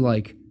 Are you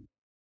like,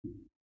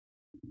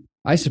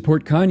 I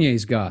support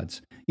Kanye's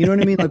gods? You know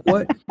what I mean? Like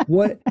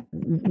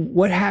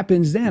what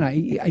happens then?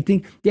 I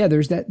think, yeah,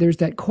 there's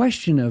that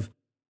question of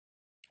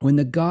when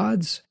the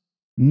gods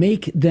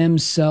make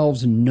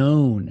themselves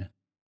known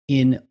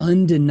in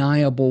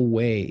undeniable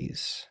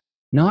ways,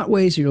 not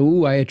ways, you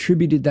know, I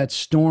attributed that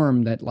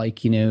storm that,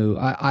 like, you know,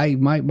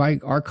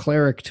 our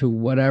cleric to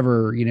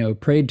whatever, you know,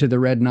 prayed to the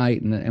Red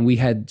Knight and we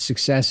had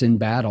success in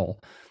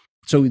battle.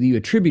 So you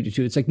attribute it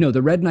to, it's like, no,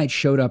 the Red Knight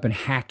showed up and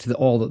hacked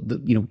all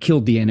the you know,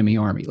 killed the enemy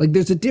army. Like,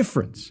 there's a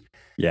difference.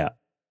 Yeah.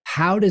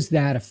 How does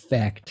that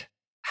affect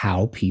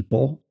how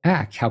people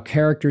act, how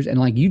characters, and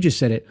like you just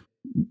said it,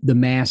 the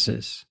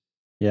masses.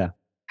 Yeah.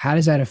 How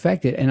does that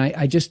affect it? And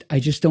I just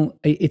don't,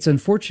 it's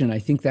unfortunate. I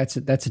think that's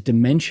a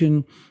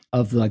dimension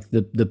of like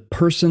the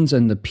persons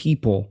and the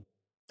people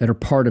that are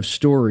part of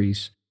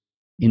stories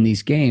in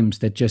these games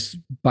that just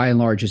by and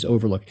large is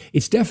overlooked.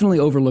 It's definitely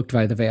overlooked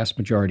by the vast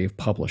majority of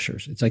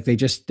publishers. It's like they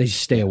just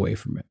stay away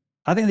from it.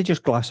 I think they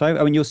just gloss over.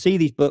 I mean, you'll see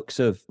these books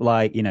of,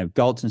 like, you know,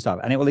 gods and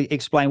stuff, and it will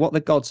explain what the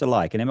gods are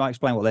like, and it might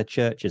explain what their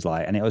church is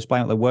like, and it will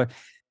explain what they were.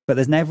 But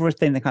there's never a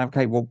thing that kind of,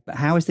 okay, well,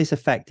 how is this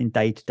affecting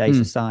day-to-day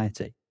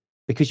society?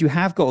 Because you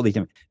have got all these.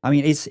 I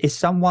mean, is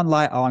someone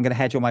like, oh, I'm going to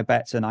hedge all my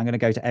bets and I'm going to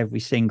go to every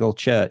single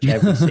church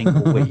every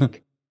single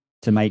week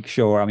to make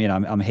sure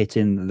I'm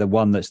hitting the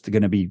one that's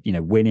going to be, you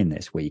know, winning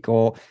this week?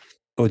 Or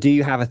do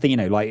you have a thing, you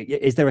know, like,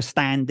 is there a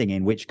standing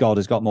in which god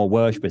has got more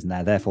worshippers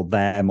and therefore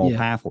they're more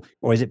powerful?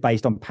 Or is it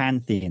based on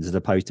pantheons as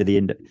opposed to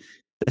there's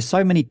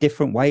so many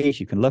different ways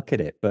you can look at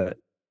it, but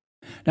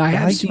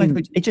now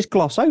it just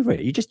gloss over it.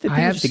 You just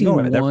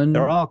ignore it.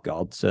 There are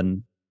gods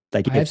and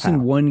they give power. I've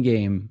seen one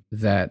game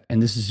that,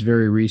 and this is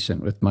very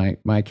recent with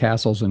my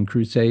Castles and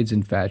Crusades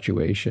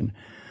infatuation,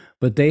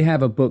 but they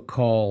have a book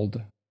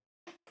called,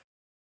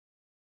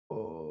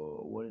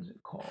 what is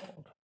it called?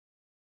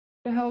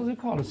 What the hell is it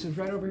called? It sits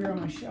right over here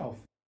on my shelf.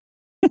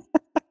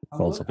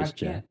 Falls off his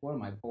chair. What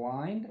am I,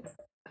 blind?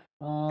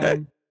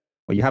 Well,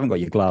 you haven't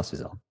got your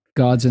glasses on.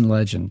 Gods and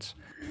Legends.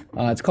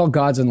 It's called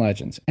Gods and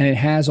Legends, and it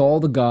has all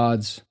the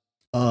gods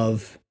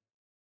of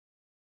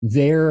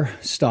their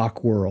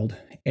stock world,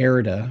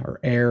 Erida or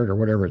Erd or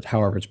whatever,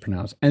 however it's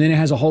pronounced, and then it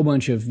has a whole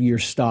bunch of your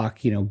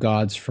stock, you know,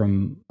 gods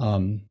from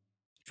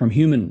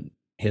human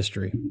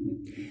history,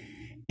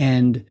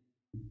 and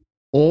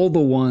all the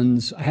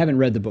ones, I haven't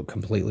read the book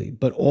completely,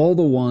 but all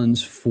the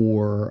ones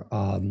for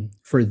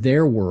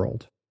their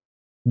world,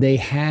 they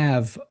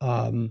have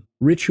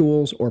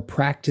rituals or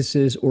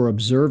practices or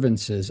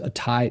observances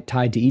tied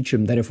to each of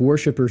them, that if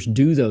worshipers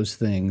do those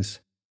things,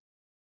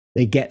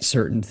 they get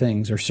certain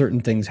things or certain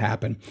things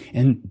happen.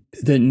 And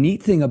the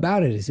neat thing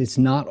about it is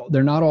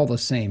they're not all the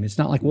same. It's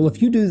not like, well,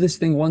 if you do this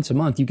thing once a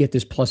month, you get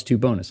this +2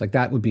 bonus. Like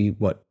that would be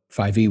what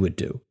 5e would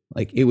do.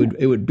 Like it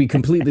would be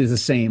completely the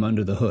same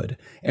under the hood.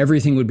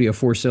 Everything would be a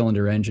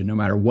 4-cylinder engine, no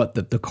matter what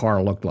the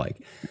car looked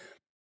like.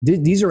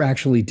 These are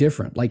actually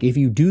different. Like if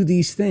you do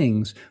these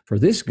things for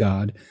this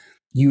god,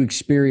 you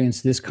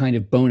experience this kind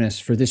of bonus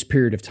for this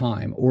period of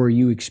time, or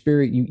you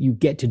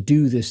get to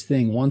do this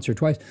thing once or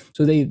twice.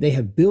 So they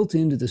have built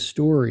into the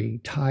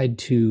story, tied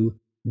to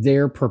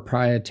their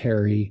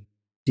proprietary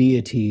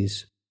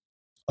deities,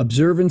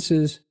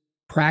 observances,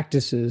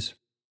 practices,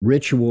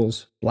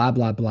 rituals, blah,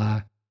 blah,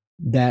 blah,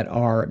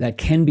 that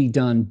can be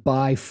done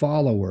by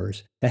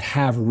followers that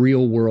have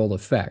real world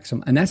effects.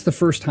 And that's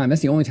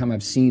the only time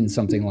I've seen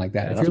something like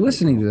that. If you're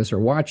listening to this or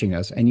watching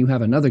us and you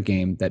have another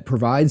game that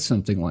provides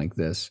something like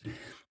this,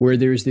 where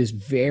there's this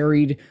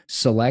varied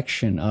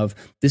selection of,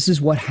 this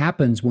is what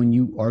happens when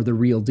you are the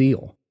real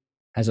deal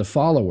as a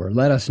follower,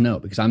 let us know,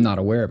 because I'm not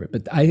aware of it.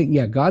 But I think,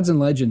 yeah, Gods and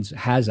Legends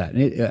has that.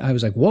 And I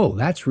was like, whoa,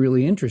 that's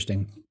really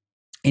interesting.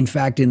 In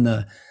fact, in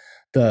the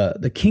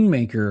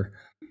Kingmaker,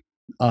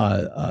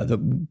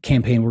 the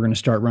campaign we're going to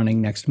start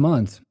running next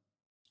month,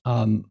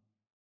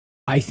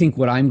 I think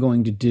what I'm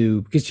going to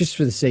do, because just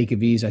for the sake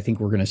of ease, I think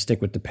we're going to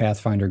stick with the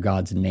Pathfinder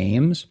gods'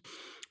 names,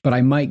 but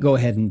I might go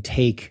ahead and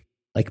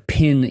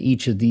pin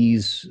each of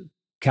these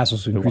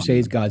Castles and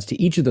Crusades gods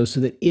to each of those, so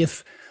that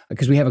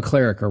because we have a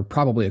cleric, or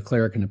probably a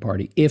cleric in the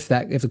party, if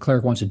the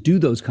cleric wants to do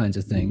those kinds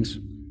of things,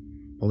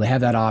 well, they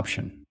have that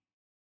option.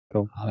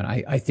 Cool. And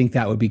I think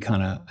that would be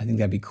I think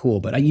that'd be cool,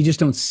 but you just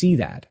don't see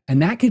that.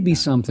 And that could be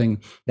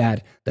something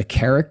that the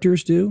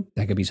characters do.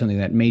 That could be something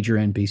that major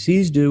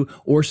NPCs do,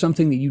 or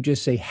something that you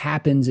just say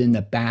happens in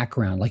the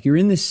background. Like you're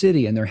in the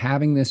city and they're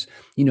having this,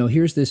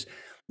 here's this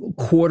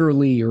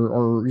quarterly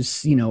or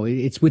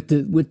it's with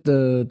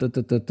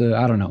the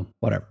I don't know,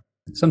 whatever,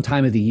 some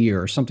time of the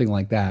year or something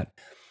like that.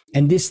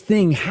 And this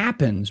thing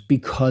happens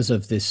because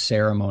of this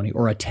ceremony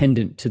or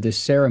attendant to this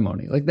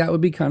ceremony. Like that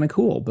would be kind of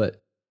cool, but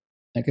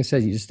like I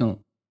said, you just don't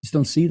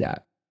see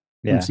that.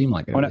 It doesn't seem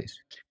like it, at least.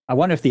 I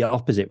wonder if the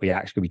opposite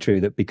reaction could be true,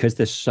 that because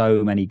there's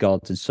so many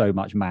gods and so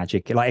much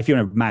magic, like if you're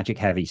in a magic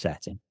heavy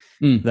setting,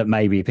 that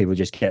maybe people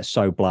just get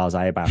so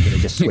blasé about it, they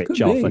just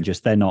switch off and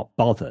they're not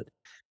bothered.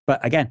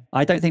 But again,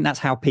 I don't think that's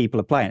how people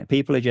are playing it.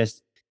 People are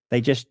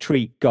they just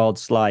treat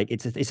gods like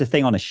it's a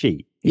thing on a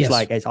sheet. It's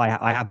like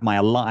I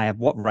have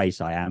what race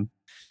I am,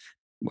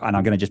 and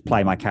I'm going to just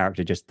play my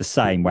character just the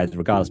same,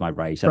 regardless of my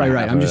race.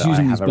 Right. I'm just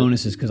using these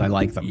bonuses because I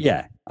like them.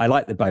 Yeah, I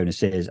like the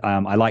bonuses.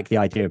 I like the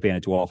idea of being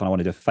a dwarf, and I want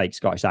to do a fake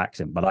Scottish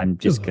accent, but I'm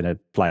just going to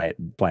play it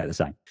the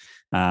same.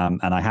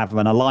 And I have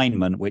an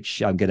alignment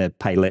which I'm going to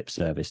pay lip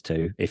service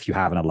to if you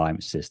have an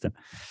alignment system.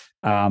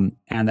 And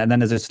then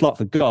there's a slot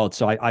for God.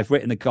 So I've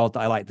written a God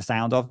that I like the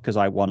sound of because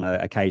I want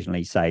to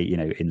occasionally say,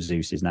 in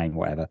Zeus's name,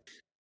 whatever.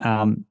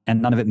 And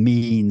none of it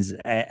means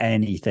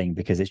anything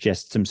because it's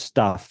just some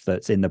stuff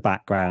that's in the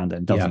background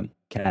and doesn't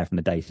care from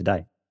the day to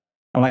day.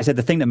 And like I said,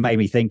 the thing that made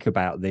me think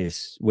about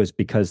this was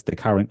because the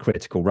current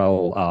Critical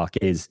Role arc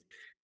is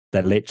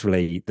that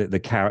literally the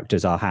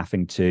characters are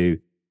having to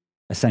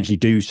essentially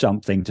do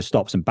something to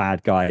stop some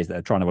bad guys that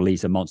are trying to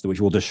release a monster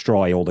which will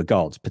destroy all the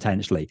gods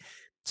potentially.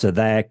 So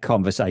their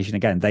conversation,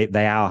 again,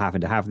 they are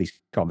having to have these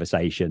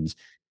conversations.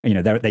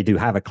 They do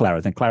have a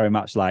cleric, and cleric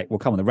much like, well,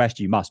 come on, the rest of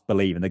you must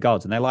believe in the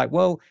gods. And they're like,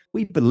 well,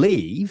 we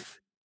believe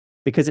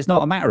because it's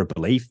not a matter of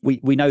belief.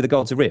 We know the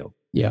gods are real.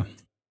 Yeah.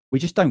 We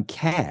just don't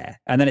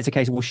care. And then it's a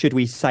case of, well, should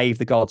we save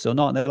the gods or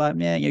not? And they're like,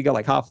 yeah, you got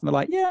like half of them are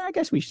like, yeah, I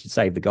guess we should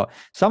save the god.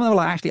 Some of them are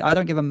like, actually, I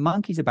don't give a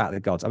monkeys about the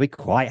gods. I'd be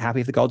quite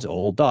happy if the gods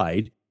all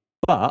died.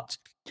 But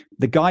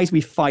the guys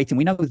we fight, and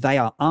we know they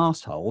are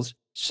assholes.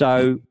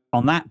 So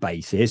on that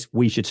basis,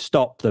 we should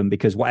stop them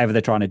because whatever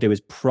they're trying to do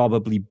is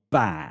probably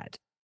bad.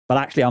 But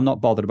actually, I'm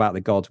not bothered about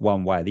the gods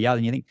one way or the other.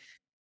 And you think,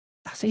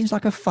 that seems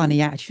like a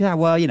funny attitude.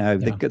 Well,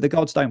 the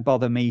gods don't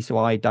bother me, so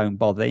I don't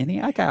bother. And you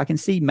think, okay, I can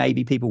see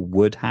maybe people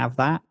would have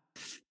that.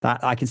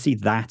 That I can see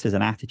that as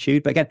an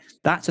attitude. But again,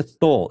 that's a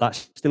thought.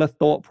 That's still a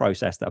thought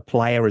process that a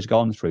player has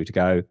gone through to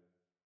go,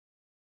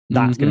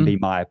 that's going to be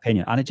my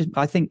opinion. And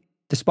I think,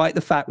 despite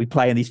the fact we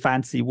play in these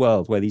fantasy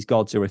worlds where these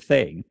gods are a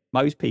thing,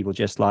 most people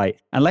just like,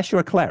 unless you're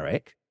a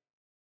cleric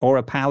or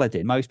a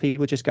paladin, most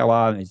people just go,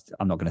 I'm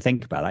not going to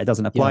think about that. It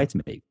doesn't apply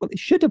to me. Well, it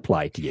should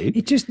apply to you.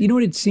 It just,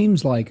 what it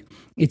seems like?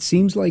 It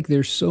seems like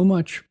there's so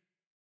much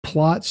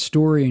plot,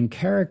 story, and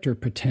character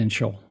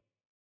potential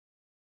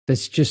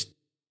that's just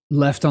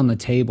left on the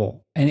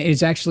table. And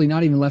it's actually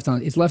not even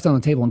it's left on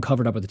the table and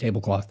covered up with the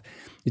tablecloth.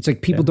 It's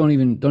like people don't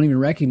even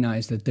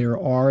recognize that there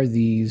are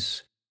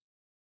these.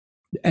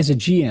 As a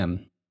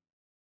GM,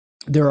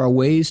 there are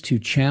ways to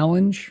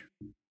challenge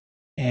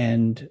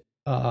and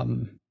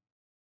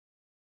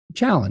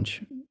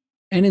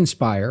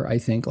inspire, I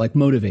think, like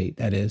motivate,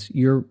 that is,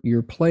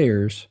 your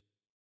players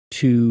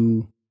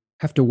to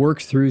have to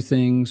work through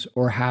things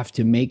or have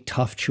to make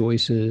tough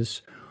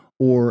choices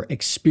or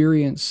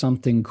experience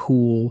something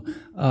cool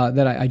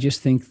that I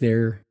just think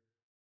they're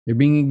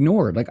being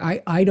ignored. Like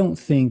I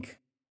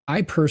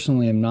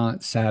personally am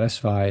not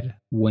satisfied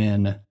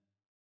when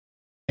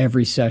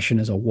every session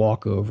is a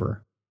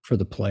walkover for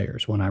the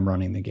players when I'm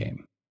running the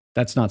game.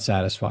 That's not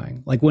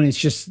satisfying. Like when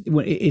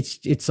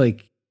it's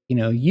like,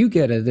 you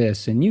get a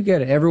this and you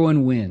get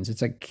everyone wins.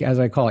 It's like, as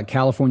I call it,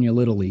 California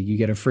Little League. You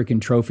get a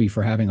freaking trophy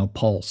for having a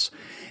pulse,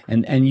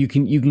 and you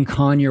can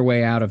con your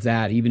way out of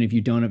that. Even if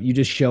you don't, you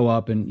just show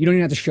up, and you don't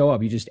even have to show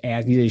up. You just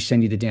ask, they just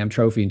send you the damn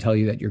trophy and tell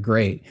you that you're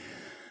great.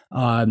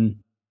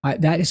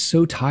 That is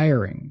so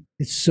tiring.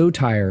 It's so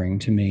tiring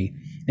to me.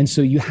 And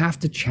so you have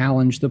to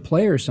challenge the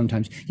players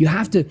sometimes.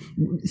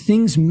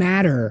 Things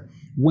matter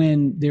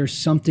when there's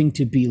something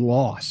to be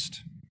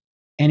lost.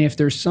 And if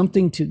there's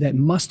something that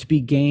must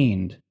be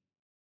gained,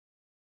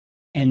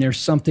 and there's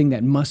something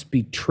that must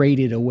be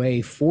traded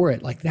away for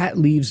it, like that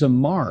leaves a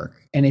mark.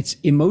 And it's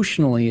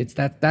emotionally,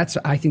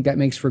 I think that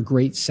makes for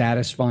great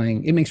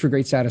satisfying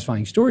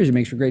stories. It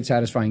makes for great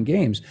satisfying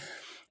games.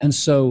 And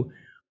so,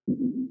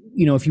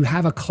 if you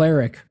have a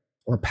cleric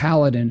or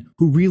paladin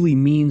who really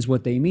means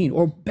what they mean,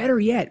 or better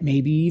yet,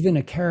 maybe even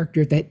a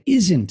character that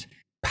isn't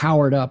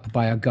powered up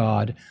by a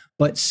god,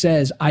 but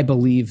says, I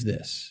believe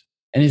this,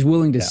 and is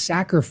willing to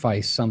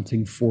sacrifice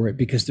something for it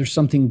because there's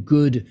something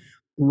good,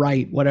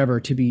 right, whatever,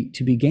 to be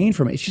gained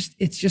from it.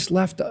 It's just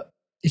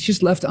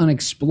left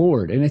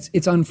unexplored. And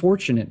it's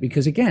unfortunate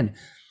because, again,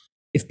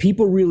 if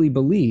people really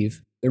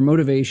believe their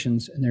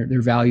motivations and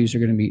their values are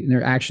going to be, and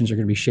their actions are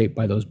going to be shaped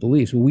by those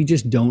beliefs. Well, we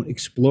just don't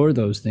explore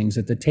those things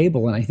at the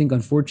table. And I think,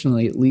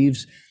 unfortunately, it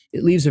leaves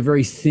a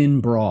very thin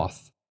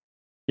broth.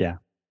 Yeah.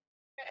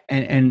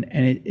 And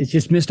it's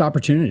just missed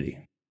opportunity.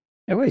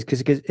 It is,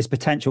 because it's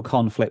potential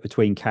conflict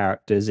between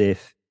characters.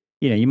 If,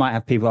 you might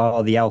have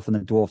people, the elf and the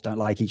dwarf don't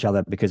like each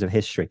other because of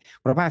history.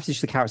 What about if it's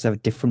just the characters have a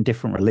different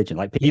religion?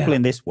 Like, people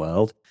in this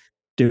world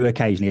do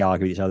occasionally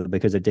argue with each other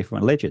because of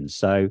different religions.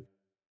 So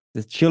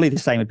surely the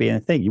same would be in a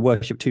thing. You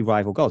worship two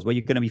rival gods. Well,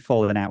 you're going to be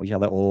falling out with each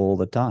other all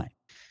the time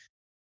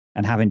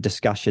and having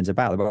discussions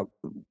about it. But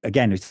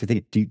again,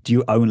 do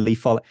you only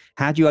follow?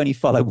 How do you only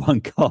follow one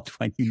god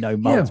when you know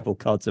multiple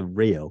gods are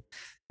real?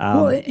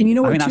 Well, and you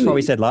know what? That's what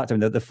we said last time.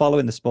 The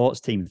following the sports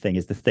team thing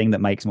is the thing that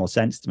makes more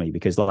sense to me,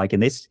 because, like, in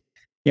this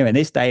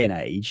day and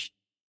age,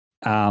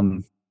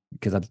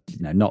 because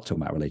I'm not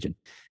talking about religion,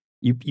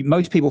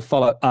 most people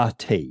follow a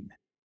team.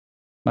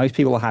 Most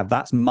people will have,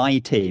 that's my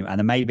team, and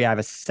then maybe I have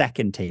a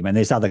second team, and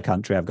this other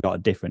country I've got a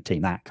different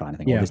team, that kind of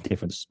thing, or this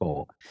different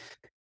sport.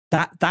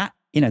 That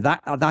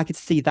I could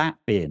see that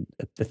being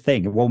the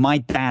thing. Well, my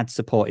dad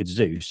supported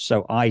Zeus,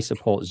 so I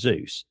support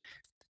Zeus.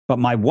 But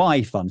my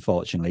wife,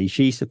 unfortunately,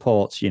 she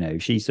supports whatever.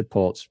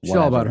 It's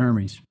all about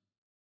Hermes.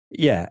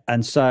 Yeah.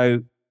 And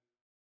so,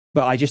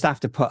 but I just have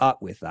to put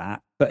up with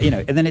that. But,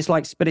 and then it's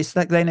like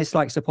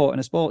supporting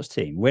a sports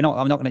team.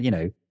 I'm not going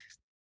to,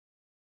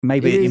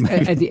 maybe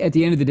at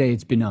the end of the day,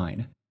 it's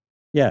benign.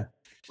 Yeah.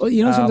 Well,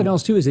 something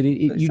else too is that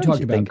you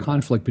talked about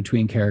conflict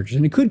between characters,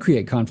 and it could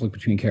create conflict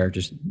between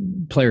characters,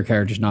 player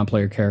characters,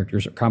 non-player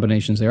characters, or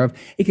combinations thereof.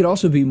 It could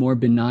also be more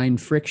benign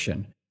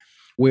friction,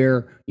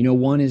 where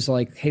one is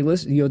like, hey,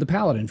 listen, the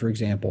paladin, for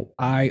example,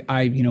 I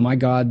my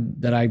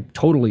god that I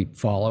completely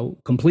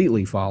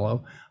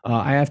follow,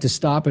 I have to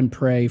stop and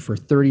pray for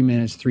 30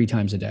 minutes 3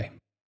 times a day,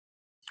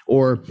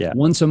 or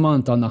once a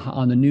month on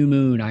the new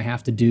moon I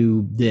have to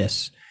do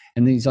this.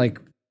 And he's like,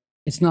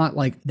 it's not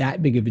like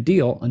that big of a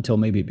deal until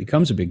maybe it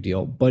becomes a big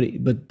deal, but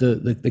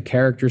the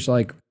character's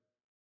like,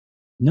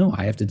 no,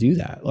 I have to do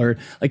that, or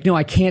like, no,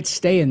 I can't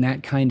stay in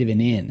that kind of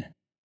an inn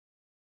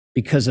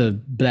because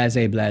of blase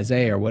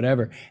or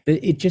whatever.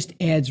 It just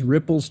adds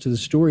ripples to the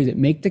story that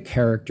make the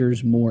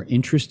characters more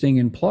interesting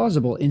and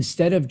plausible,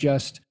 instead of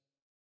just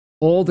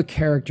all the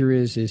character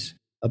is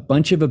a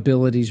bunch of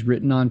abilities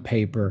written on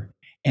paper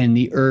and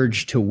the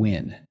urge to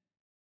win.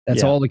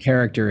 That's all the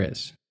character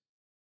is.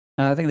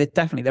 I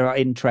think there are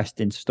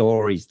interesting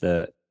stories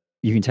that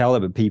you can tell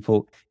them, but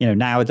people,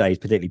 nowadays,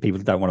 particularly,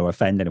 people don't want to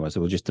offend anyone, so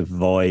we'll just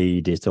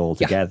avoid it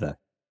altogether.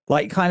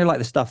 Like, kind of like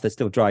the stuff that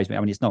still drives me. I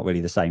mean, it's not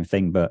really the same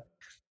thing, but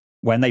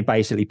when they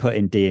basically put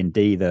in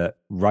D&D the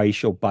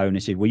racial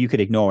bonuses, well, you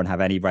could ignore and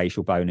have any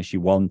racial bonus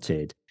you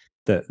wanted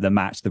that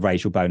matched the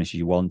racial bonuses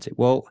you wanted.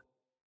 Well,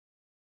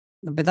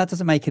 but that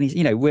doesn't make any,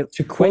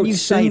 to quote when you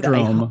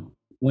Syndrome, say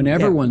when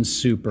everyone's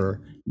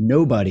super,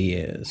 nobody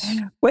is.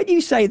 When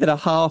you say that a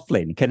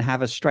halfling can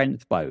have a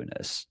strength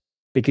bonus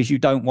because you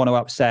don't want to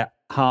upset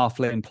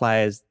halfling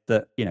players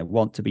that,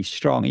 want to be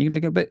strong, you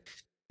can go, but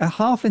a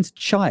halfling's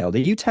child, are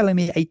you telling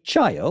me a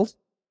child?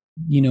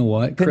 You know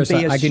what, Chris,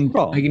 I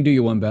can do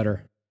you one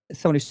better.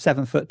 Someone who's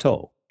 7 foot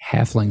tall.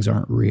 Halflings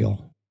aren't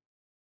real.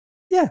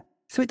 Yeah,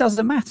 so it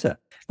doesn't matter.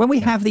 When we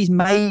have these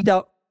made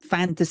up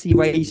fantasy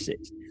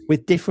races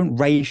with different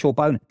racial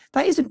bonus,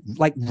 that isn't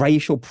like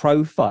racial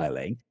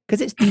profiling,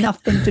 because it's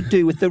nothing to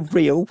do with the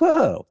real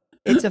world.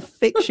 It's a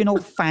fictional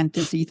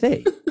fantasy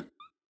thing.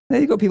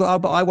 Then you've got people,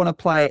 but I want to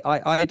play,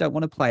 I don't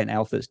want to play an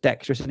elf that's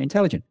dexterous and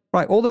intelligent.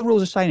 Right, all the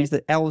rules are saying is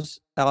that elves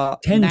are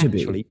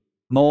naturally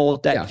more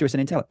dexterous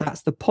and intelligent.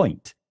 That's the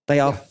point. They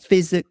are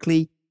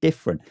physically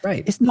different.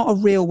 Right. It's not a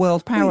real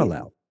world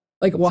parallel.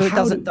 Like, well,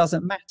 so it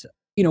doesn't matter.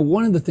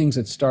 One of the things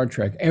that Star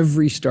Trek,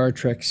 every Star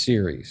Trek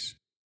series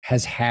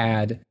has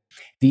had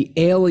the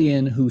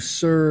alien who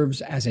serves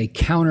as a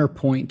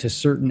counterpoint to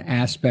certain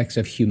aspects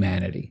of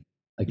humanity.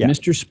 Like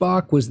Mr.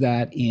 Spock was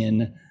that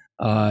in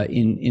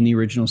the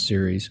original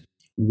series.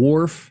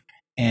 Worf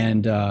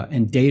and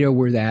Data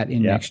were that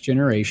in Next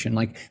Generation.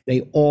 Like,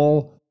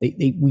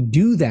 we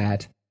do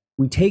that.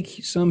 We take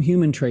some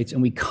human traits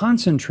and we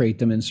concentrate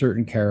them in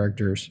certain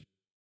characters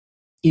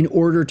in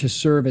order to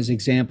serve as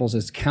examples,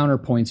 as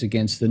counterpoints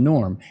against the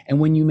norm. And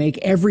when you make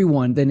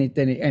everyone, never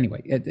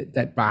mind.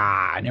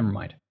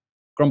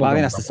 I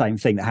think that's the same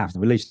thing that happens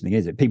in the religion thing,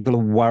 is it? People are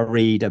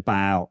worried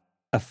about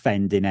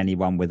offending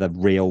anyone with a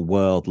real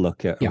world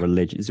look at a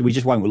religion. So we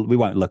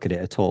won't look at it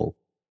at all.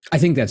 I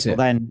think that's it.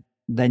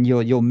 Then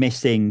you're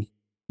missing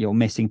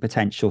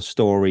potential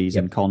stories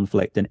and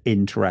conflict and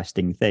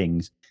interesting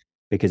things,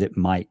 because it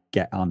might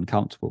get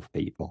uncomfortable for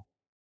people.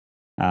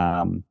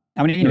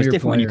 It's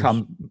different when you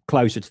come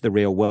closer to the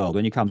real world.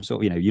 When you come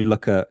you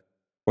look at,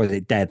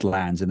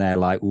 Deadlands, and they're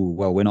like, "Oh,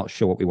 well, we're not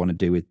sure what we want to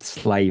do with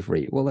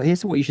slavery." Well,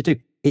 here's what you should do.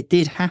 It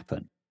did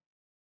happen.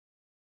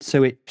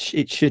 So it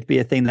should be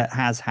a thing that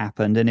has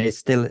happened, and it's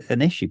still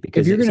an issue,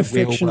 because if you're going to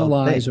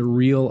fictionalize a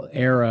real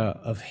era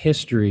of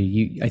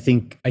history, I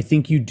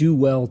think you do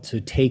well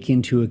to take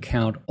into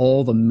account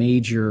all the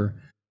major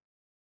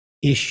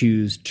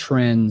issues,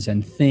 trends,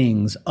 and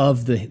things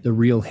of the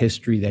real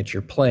history that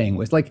you're playing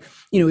with. Like,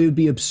 it would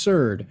be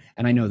absurd,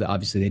 and I know that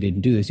obviously they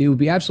didn't do this. It would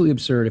be absolutely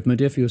absurd if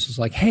Modiphius was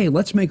like, hey,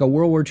 let's make a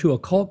World War II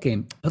occult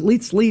game, but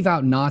let's leave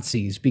out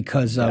Nazis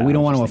because we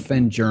don't want to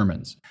offend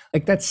Germans.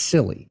 Like, that's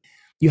silly.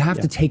 You have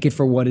to take it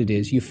for what it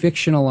is. You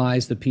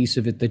fictionalize the piece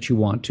of it that you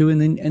want to, and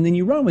then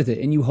you run with it,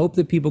 and you hope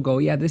that people go,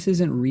 yeah, this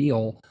isn't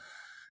real.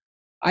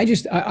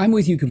 I'm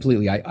with you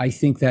completely. I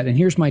think that, and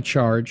here's my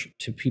charge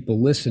to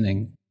people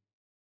listening,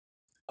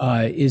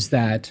 is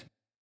that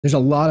there's a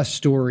lot of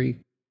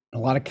story, a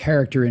lot of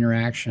character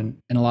interaction,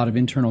 and a lot of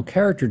internal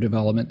character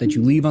development that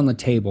you leave on the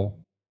table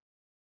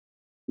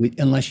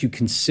unless you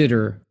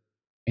consider,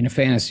 in a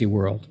fantasy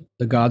world,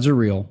 the gods are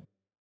real,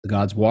 the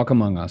gods walk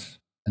among us,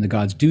 and the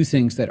gods do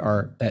things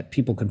that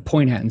people could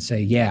point at and say,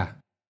 yeah,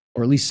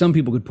 or at least some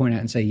people could point at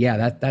and say,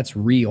 yeah, that's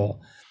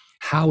real.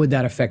 How would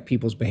that affect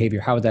people's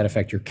behavior? How would that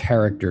affect your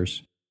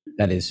characters?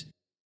 That is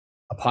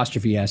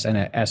apostrophe S and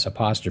a S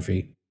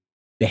apostrophe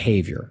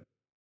behavior.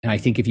 And I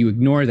think if you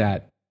ignore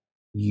that,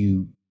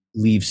 you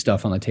leave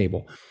stuff on the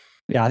table.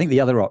 Yeah, I think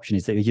the other option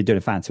is that if you're doing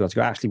a fantasy world, to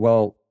go, actually,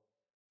 well,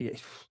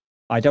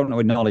 I don't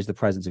acknowledge the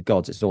presence of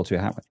gods. It's all too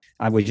happen.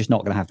 We're just not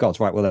going to have gods.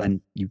 Right, well,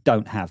 then you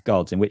don't have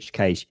gods, in which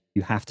case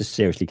you have to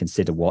seriously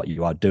consider what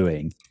you are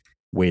doing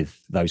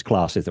with those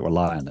classes that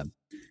rely on them.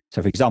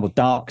 So, for example,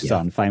 Dark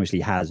Sun famously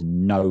has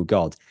no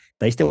gods.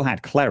 They still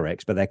had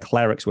clerics, but their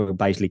clerics were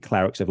basically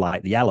clerics of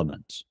like the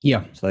elements.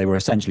 Yeah. So they were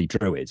essentially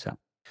druids.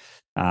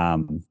 Or,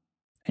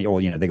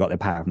 they got their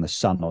power from the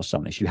sun or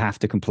something. So you have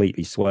to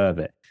completely swerve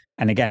it.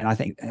 And again, I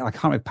can't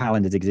remember if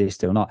paladins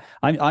existed or not.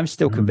 I'm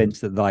still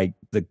convinced that like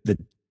the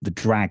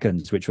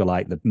dragons, which were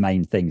like the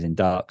main things in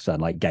Dark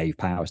Sun, like gave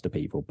powers to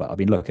people. But I've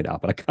been looking it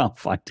up, but I can't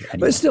find it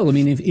anywhere. But still, I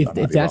mean, if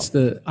that's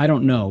I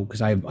don't know,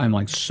 because I'm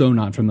like so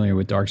not familiar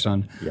with Dark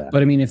Sun. Yeah.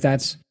 But I mean, if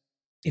that's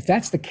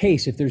the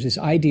case, if there's this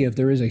idea of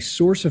there is a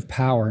source of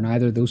power, and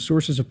either those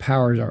sources of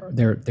powers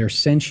they're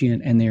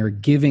sentient and they're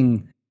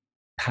giving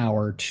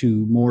power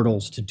to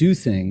mortals to do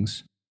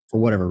things for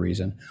whatever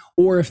reason,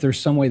 or if there's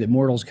some way that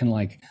mortals can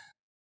like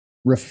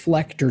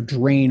reflect or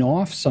drain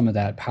off some of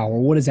that power,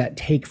 what does that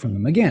take from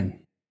them? Again,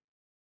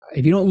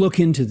 if you don't look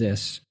into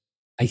this,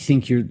 I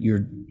think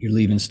you're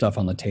leaving stuff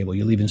on the table.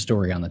 You're leaving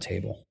story on the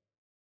table.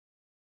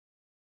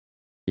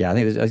 Yeah, I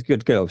think there's a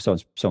good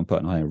someone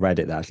put on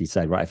Reddit that actually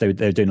said, right, if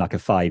they're doing like a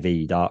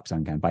 5e Dark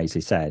Sun campaign,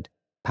 basically said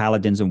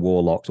paladins and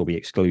warlocks will be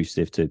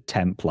exclusive to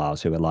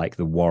Templars, who are like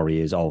the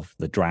warriors of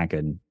the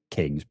dragon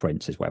kings,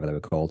 princes, whatever they were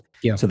called.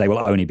 Yeah. So they will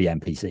only be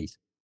NPCs.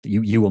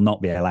 You will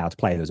not be allowed to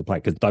play those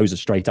because those are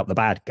straight up the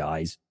bad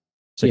guys.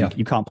 So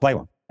you can't play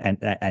one and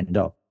end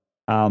up.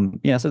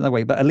 So no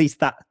way. But at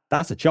least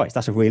that's a choice.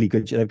 That's a really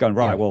good. They've gone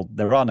right. Yeah. Well,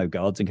 there are no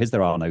gods, and because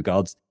there are no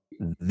gods,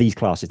 these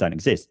classes don't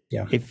exist.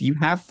 Yeah. If you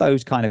have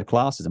those kind of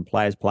classes and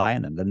players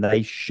playing them, then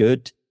they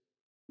should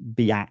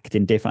be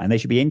acting different, and they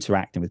should be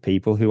interacting with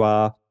people who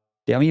are.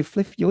 I mean, if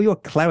you're a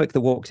cleric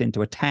that walks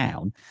into a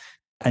town,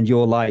 and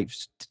you're like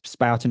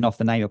spouting off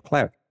the name of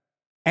cleric,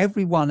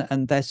 everyone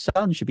and their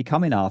son should be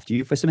coming after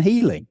you for some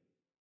healing,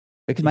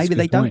 because maybe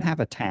they don't have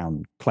a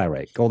town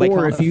cleric,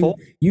 or if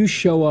you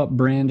show up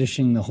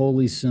brandishing the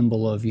holy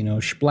symbol of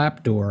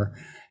Splapdor,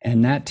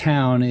 and that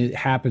town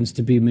happens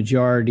to be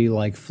majority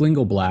like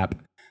Flingelblap.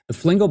 The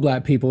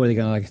Flingelblap people, are they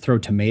going to like throw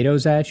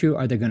tomatoes at you?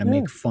 Are they going to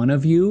make fun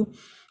of you?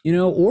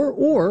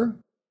 Or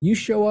you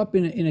show up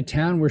in a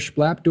town where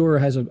Splapdor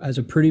has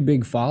a pretty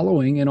big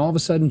following, and all of a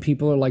sudden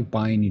people are like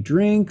buying you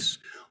drinks,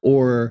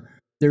 or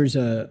there's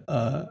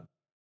a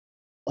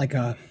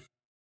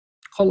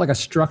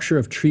structure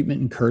of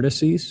treatment and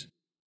courtesies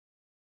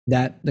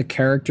that the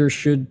character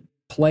should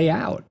play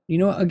out.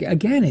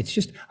 Again, it's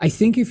just, I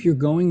think if you're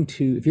going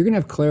to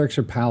have clerics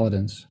or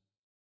paladins,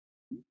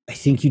 I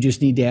think you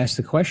just need to ask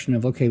the question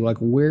of, okay, like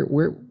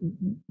where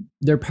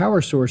their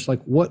power source, like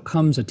what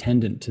comes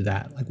attendant to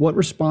that? Like what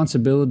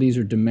responsibilities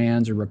or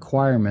demands or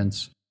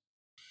requirements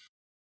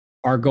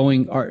are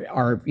come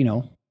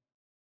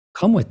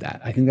with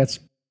that? I think that's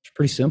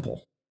pretty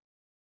simple.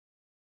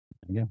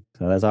 Yeah.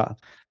 So there's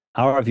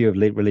our view of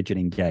religion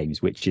in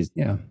games, which is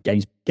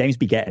games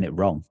be getting it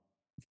wrong.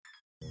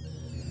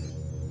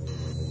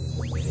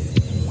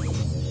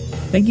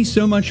 Thank you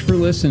so much for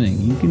listening.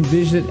 You can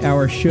visit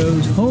our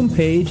show's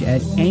homepage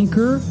at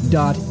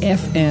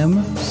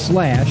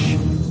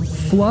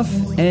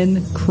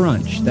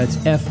anchor.fm/fluffncrunch. That's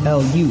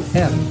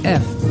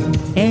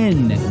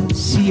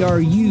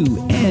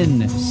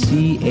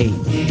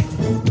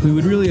FLUFFNCRUNCH. We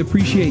would really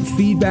appreciate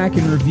feedback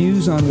and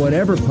reviews on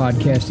whatever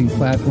podcasting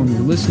platform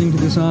you're listening to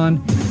this on.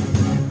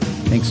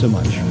 Thanks so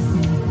much.